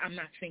feel it. I'm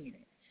not singing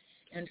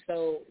it. And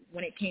so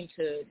when it came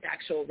to the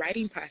actual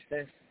writing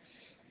process,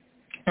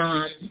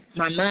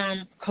 my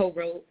mom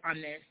co-wrote on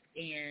this,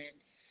 and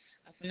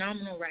a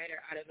phenomenal writer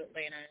out of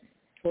Atlanta,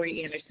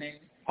 Tori Anderson,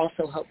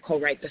 also helped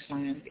co-write the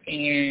song.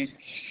 And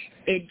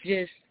it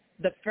just,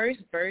 the first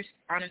verse,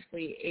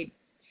 honestly,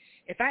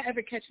 if I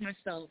ever catch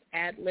myself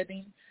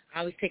ad-libbing, I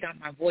always take out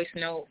my voice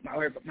note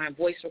or my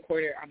voice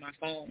recorder on my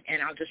phone,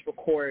 and I'll just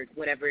record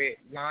whatever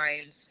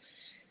lines,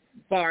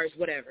 bars,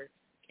 whatever.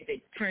 If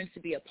it turns to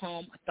be a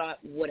poem, a thought,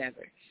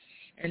 whatever.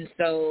 And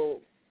so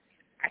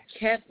I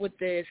kept with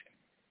this,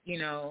 you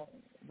know,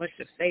 what's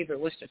your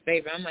favorite?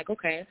 I'm like,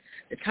 okay.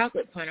 The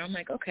chocolate punter, I'm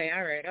like, okay,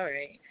 all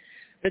right.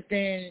 But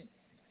then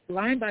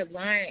line by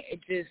line,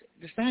 the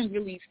song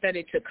really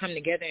started to come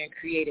together and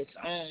create its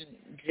own,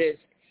 just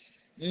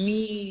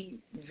me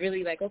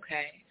really like,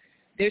 okay,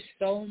 there's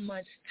so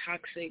much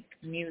toxic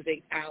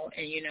music out,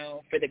 and, you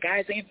know, for the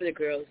guys and for the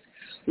girls,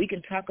 we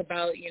can talk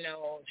about, you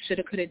know,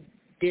 shoulda, coulda,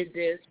 did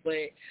this, but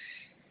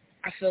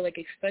I feel like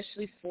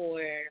especially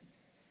for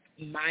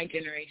my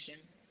generation,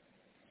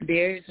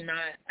 there's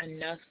not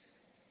enough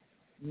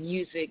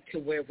music to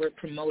where we're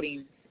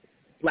promoting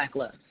Black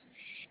love.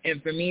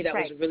 And for me, that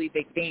was a really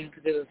big thing,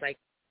 because it was like,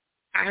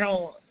 I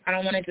don't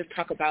want to just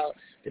talk about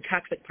the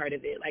toxic part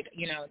of it. Like,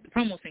 you know, the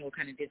promo single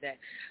kind of did that.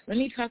 Let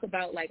me talk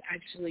about, like,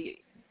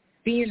 actually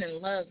being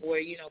in love, or,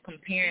 you know,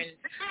 comparing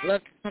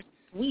love to something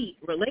sweet,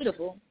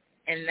 relatable.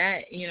 And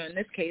that, you know, in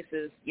this case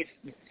is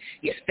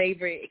your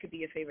favorite. It could be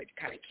your favorite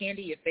kind of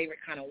candy, your favorite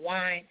kind of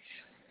wine,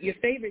 your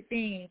favorite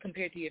thing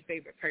compared to your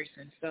favorite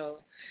person. So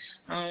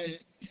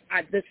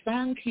the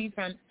song came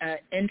from an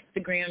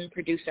Instagram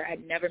producer.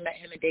 I'd never met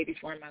him a day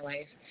before in my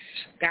life.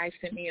 Guy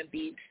sent me a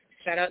beat.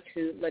 Shout out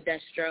to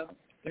Ladestro,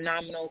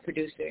 phenomenal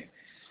producer.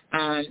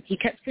 He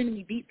kept sending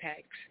me beat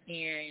packs,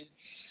 and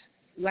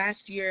last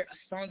year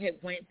a song had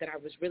went that I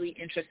was really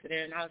interested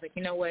in. I was like,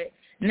 you know what,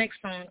 next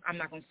song, I'm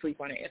not going to sleep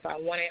on it. If I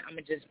want it, I'm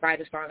going to just buy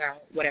the song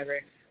out, whatever,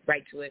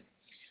 write to it.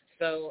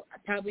 So I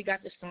probably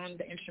got the song,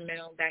 the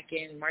instrumental, back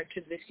in March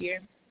of this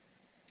year,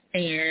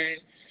 and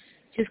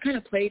just kind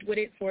of played with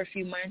it for a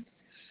few months.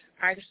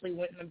 I actually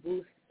went in the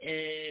booth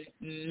in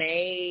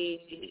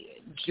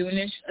May,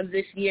 June-ish of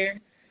this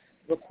year,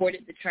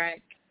 recorded the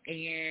track,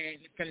 and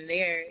from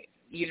there,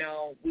 you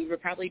know, we were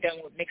probably done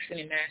with mixing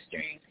and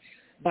mastering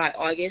by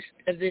August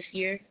of this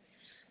year.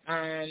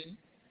 And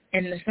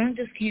the song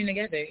just came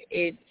together.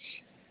 It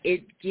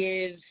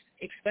gives,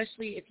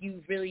 especially if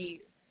you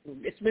really,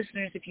 if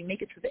listeners, if you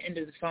make it to the end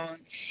of the song,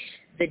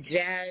 the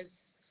jazz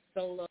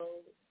solo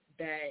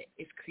that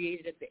is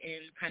created at the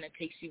end kind of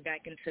takes you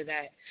back into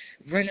that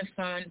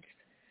Renaissance,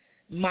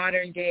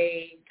 modern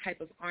day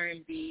type of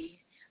R&B.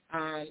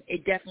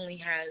 It definitely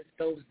has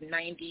those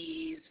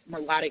 90s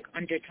melodic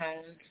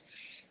undertones.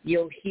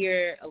 You'll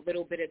hear a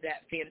little bit of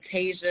that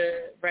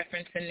Fantasia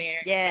reference in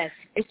there. Yes.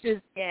 It's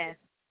just,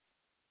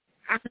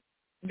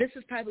 this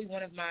is probably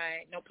one of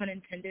my, no pun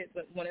intended,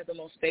 but one of the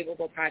most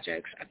favorable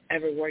projects I've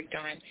ever worked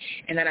on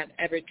and that I've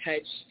ever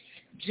touched,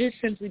 just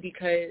simply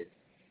because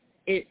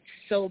it's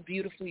so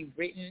beautifully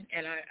written,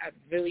 and I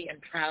really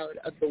am proud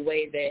of the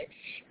way that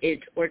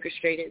it's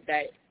orchestrated,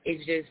 that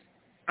it's just,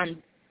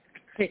 I'm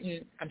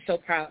so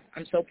proud.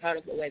 I'm so proud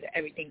of the way that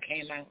everything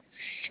came out.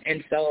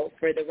 And so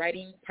for the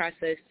writing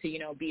process to, you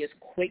know, be as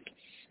quick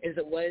as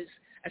it was,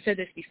 I said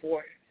this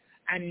before,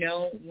 I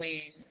know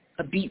when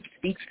a beat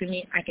speaks to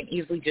me, I can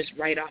easily just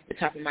write off the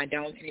top of my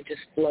dome and it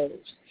just flows.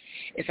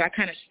 If I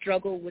kind of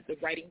struggle with the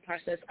writing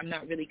process, I'm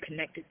not really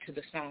connected to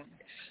the song,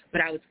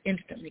 but I was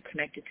instantly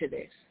connected to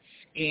this.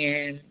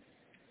 And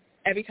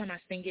every time I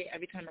sing it,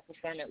 every time I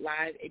perform it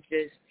live, it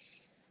just,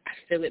 I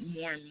feel it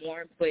more and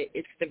more, but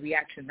it's the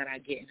reaction that I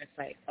get, and it's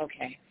like,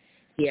 okay,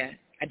 yeah,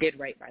 I did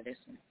right by this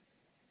one.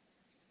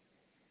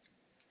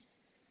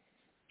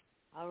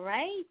 All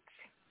right.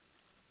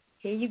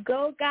 Here you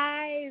go,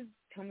 guys.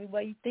 Tell me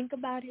what you think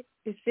about it.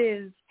 This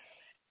is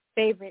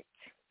Favorite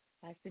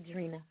by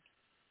Sadrina.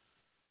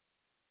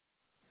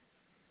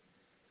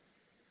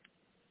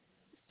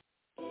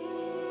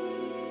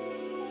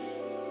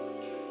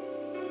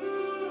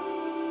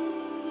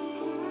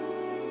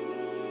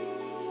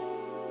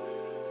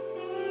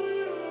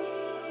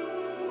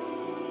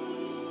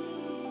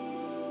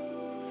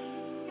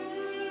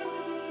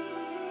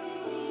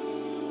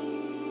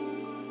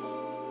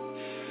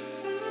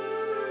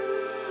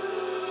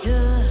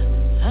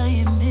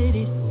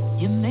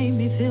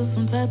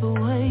 type of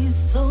way,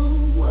 so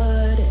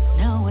what?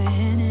 Now we're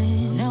in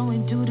it, now we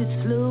do this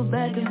little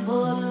back and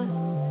forth.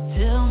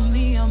 Tell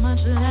me how much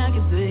you like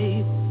it,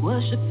 babe.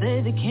 What's your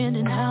favorite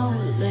candy and how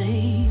it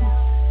lays?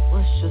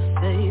 What's your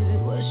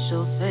favorite, what's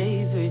your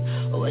favorite?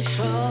 Oh, what's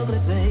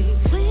chocolate, babe?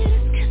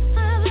 Sweetest kiss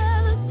I've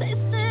ever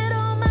tasted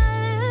on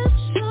my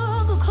lips.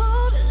 Sugar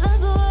coated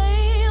like the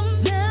way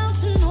I'm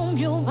melting on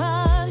your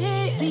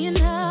body. See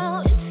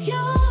now, it's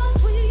your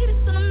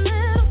sweetest in the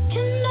middle.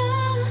 Can I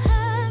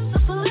have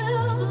just a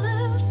little?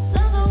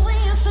 Love the way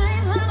you say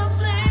how to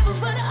flavor,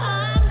 but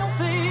I'm no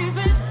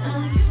favorite. How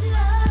you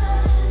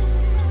lie.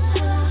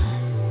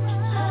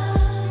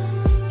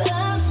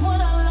 That's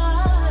what I like.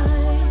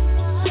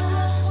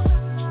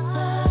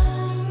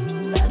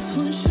 That's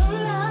what you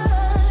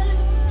like.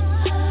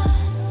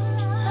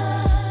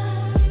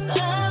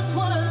 That's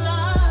what I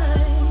like.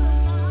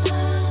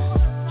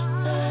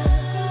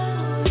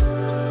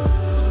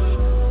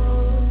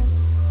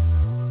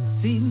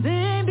 See,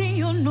 baby,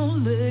 you're no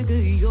liquor,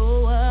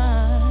 you're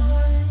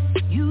wine.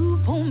 You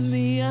pull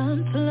me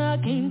until I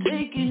can't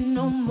take it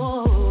no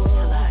more.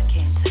 Till I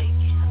can't take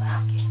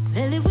it.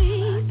 Lately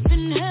we've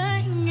been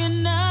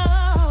hanging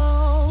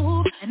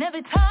out, and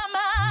every time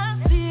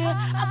I see you,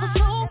 I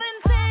feel so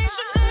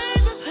sensation,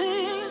 every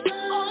pain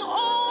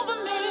all over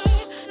me.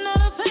 Not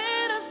a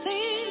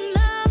fantasy,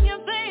 I'm your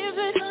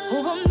favorite.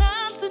 Oh, I'm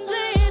not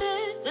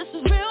sedated. This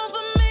is real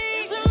for me.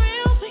 Is it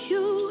real for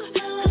you?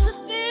 'Cause I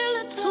feel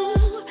it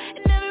too,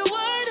 and every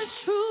word is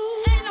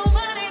true. Ain't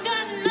nobody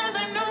got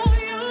nothing on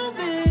you,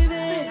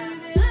 baby.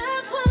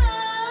 That's what I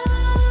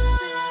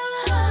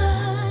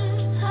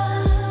like.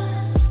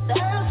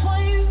 That's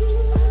what you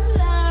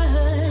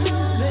like,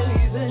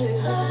 baby.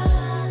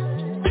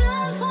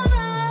 That's what I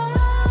like.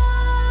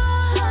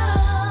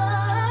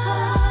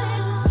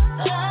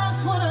 That's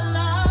what I like.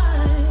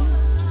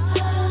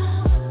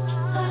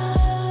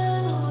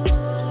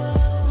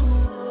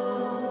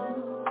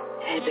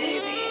 Hey,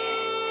 baby.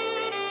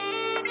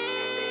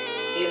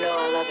 You know I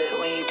love it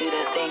when you do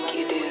that thing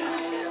you do.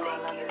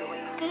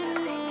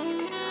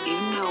 You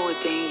know what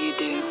thing you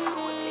do.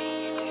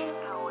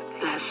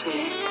 That's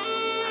it.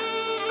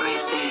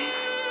 Right there.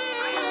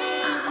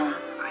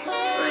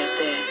 Right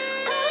there.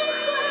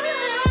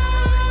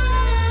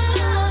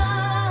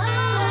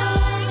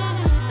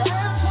 That's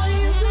what you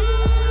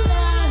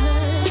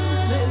like,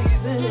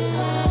 baby.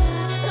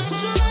 That's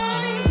what you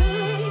like,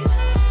 baby.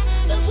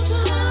 That's what you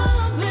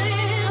love,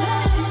 baby.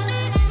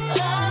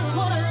 That's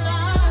what I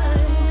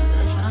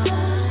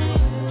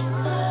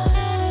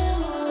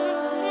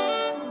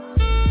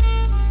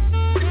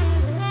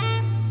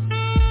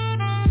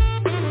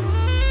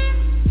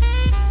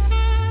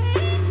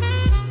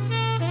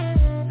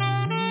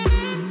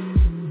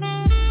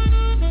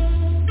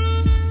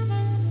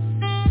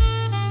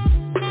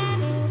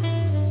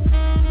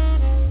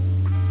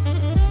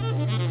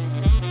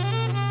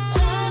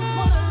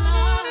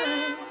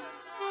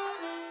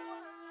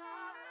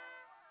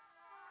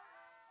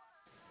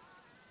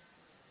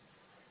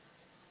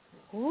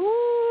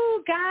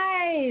Ooh,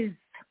 guys,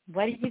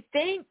 what do you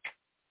think?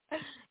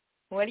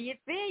 What do you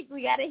think?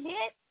 We got a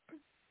hit?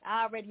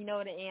 I already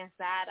know the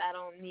answer. I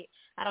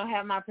don't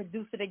have my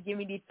producer to give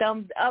me the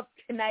thumbs up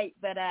tonight,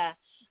 but I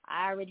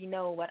already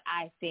know what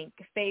I think.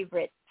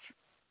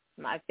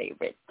 My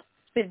favorite,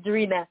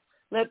 Cedrina.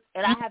 Look,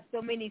 and I have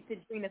so many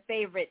Cedrina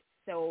favorites,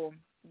 so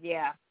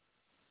yeah,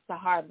 it's a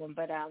hard one,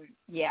 but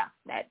yeah,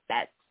 that's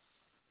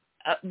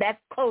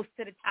close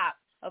to the top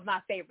of my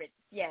favorites.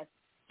 Yes,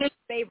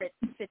 favorite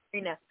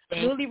Cedrina,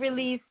 newly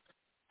released.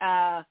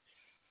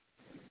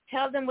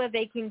 Tell them where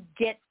they can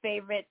get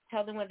favorite.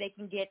 Tell them where they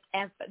can get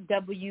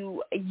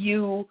FWU.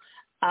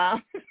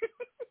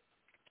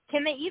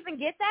 Can they even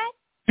get that?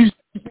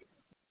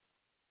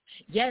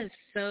 Yes,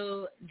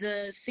 so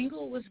the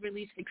single was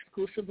released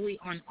exclusively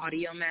on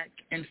AudioMac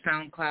and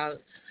SoundCloud,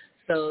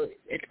 so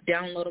it's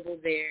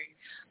downloadable there.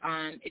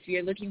 If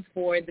you're looking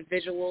for the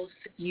visuals,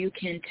 you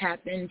can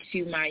tap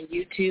into my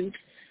YouTube.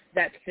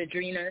 That's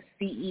Cedrina,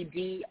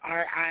 Cedrina.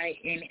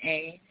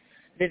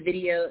 The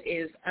video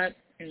is up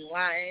and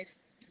live.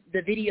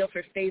 The video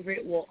for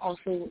Favorite will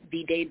also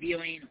be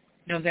debuting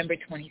November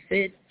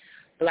 25th,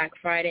 Black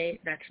Friday.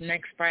 That's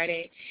next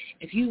Friday.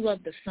 If you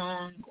love the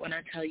song, when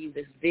I tell you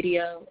this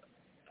video,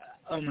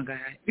 oh my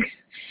God,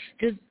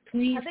 just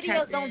please her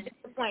videos don't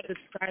disappoint.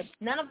 Subscribe.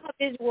 None of her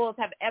visuals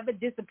have ever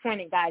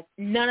disappointed, guys.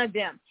 None of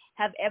them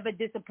have ever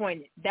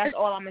disappointed. That's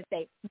all I'm going to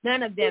say.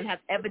 None of them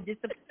have ever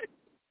disappointed.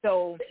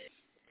 So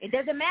it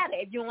doesn't matter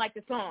if you don't like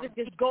the song.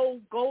 Just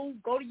go to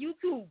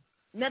YouTube.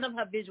 None of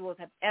her visuals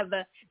have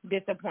ever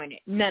disappointed.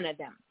 None of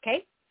them,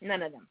 okay?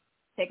 None of them.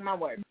 Take my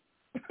word.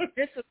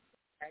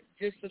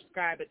 Just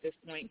subscribe at this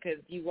point because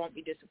you won't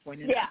be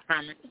disappointed. Yeah. I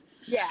promise.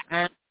 Yeah.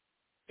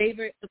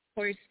 Favorite, of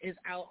course, is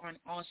out on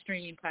all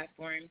streaming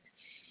platforms.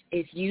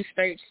 If you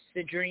search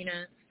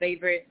Cedrina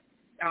Favorite,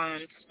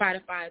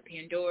 Spotify,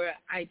 Pandora,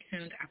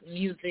 iTunes, Apple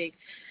Music,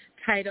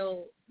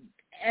 Tidal,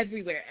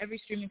 everywhere, every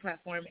streaming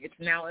platform, it's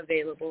now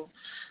available.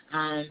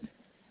 My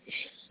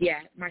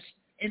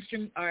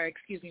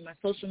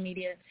social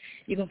media,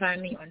 you can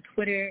find me on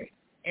Twitter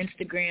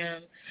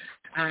Instagram.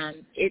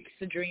 It's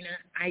Cedrina,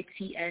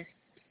 ITSCEDRINA.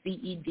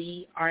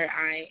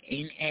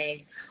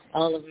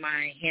 All of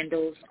my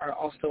handles are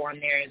also on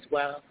there as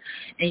well.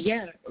 And,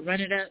 yeah, run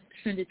it up,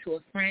 send it to a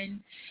friend.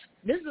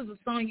 This is a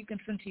song you can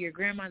send to your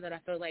grandma that I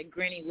feel like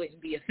Granny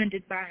wouldn't be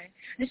offended by.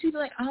 And she'd be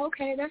like, oh,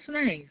 okay, that's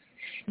nice.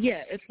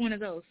 Yeah, it's one of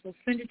those. So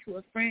send it to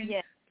a friend,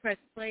 press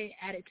play,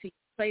 add it to your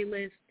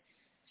playlist,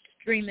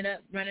 stream it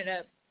up, run it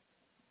up,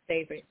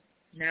 favorite.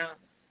 Now,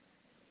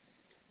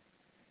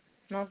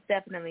 most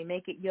definitely.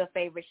 Make it your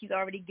favorite. She's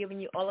already given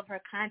you all of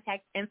her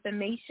contact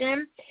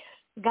information.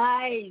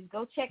 Guys,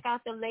 go check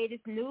out the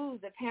latest news.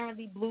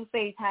 Apparently,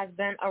 Blueface has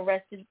been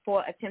arrested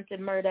for attempted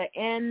murder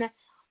in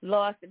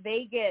Las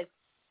Vegas.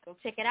 Go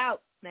check it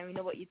out. Let me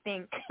know what you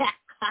think.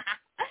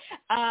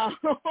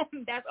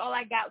 That's all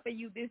I got for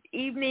you this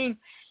evening.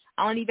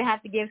 I don't even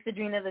have to give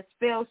Cedrina the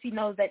spill. She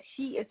knows that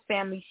she is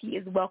family. She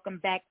is welcome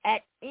back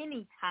at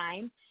any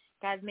time.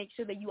 Guys, make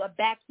sure that you are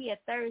back here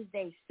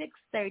Thursday,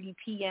 6:30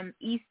 p.m.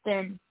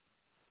 Eastern.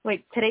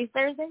 Wait, today's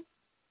Thursday?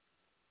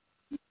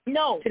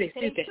 No, today's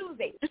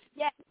Tuesday.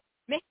 Yes.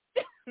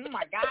 Oh,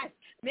 my gosh.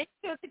 Make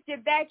sure that you're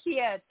back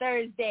here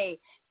Thursday,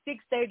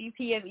 6:30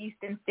 p.m.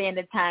 Eastern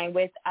Standard Time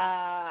with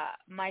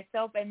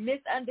myself and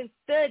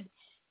Misunderstood.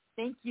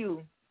 Thank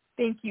you.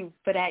 Thank you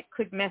for that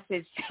quick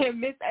message.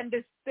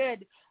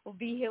 Misunderstood will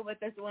be here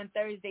with us on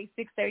Thursday,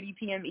 6:30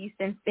 p.m.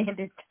 Eastern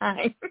Standard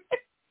Time.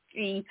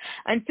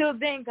 Until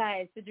then,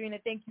 guys, Cedrina,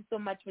 thank you so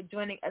much for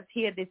joining us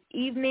here this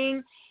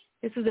evening.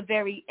 This was a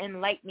very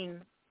enlightening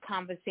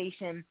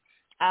conversation.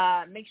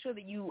 Make sure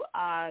that you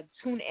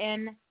tune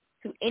in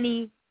to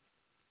any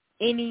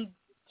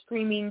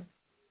streaming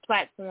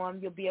platform.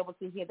 You'll be able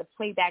to hear the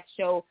playback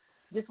show.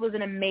 This was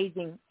an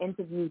amazing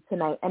interview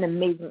tonight, an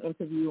amazing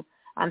interview.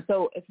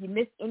 So if you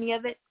missed any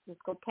of it,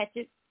 just go catch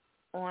it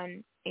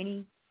on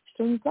any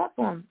streaming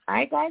platform. All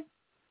right, guys?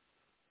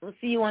 We'll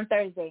see you on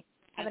Thursday.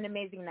 Have an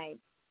amazing night.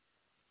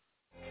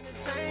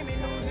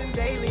 Entertainment,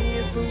 daily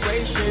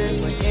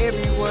inspiration for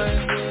everyone.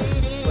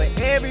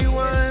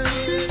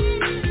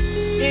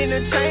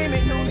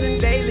 Entertainment, news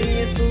and daily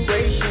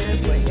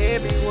inspiration for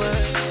everyone.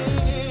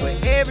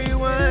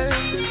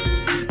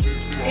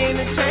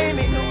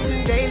 Entertainment, news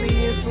and daily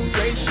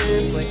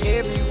inspiration for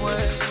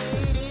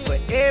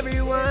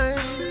everyone.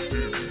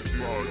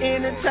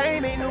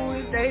 Entertainment,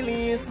 news, daily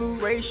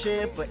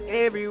inspiration for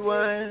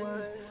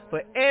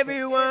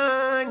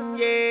everyone,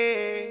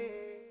 yeah.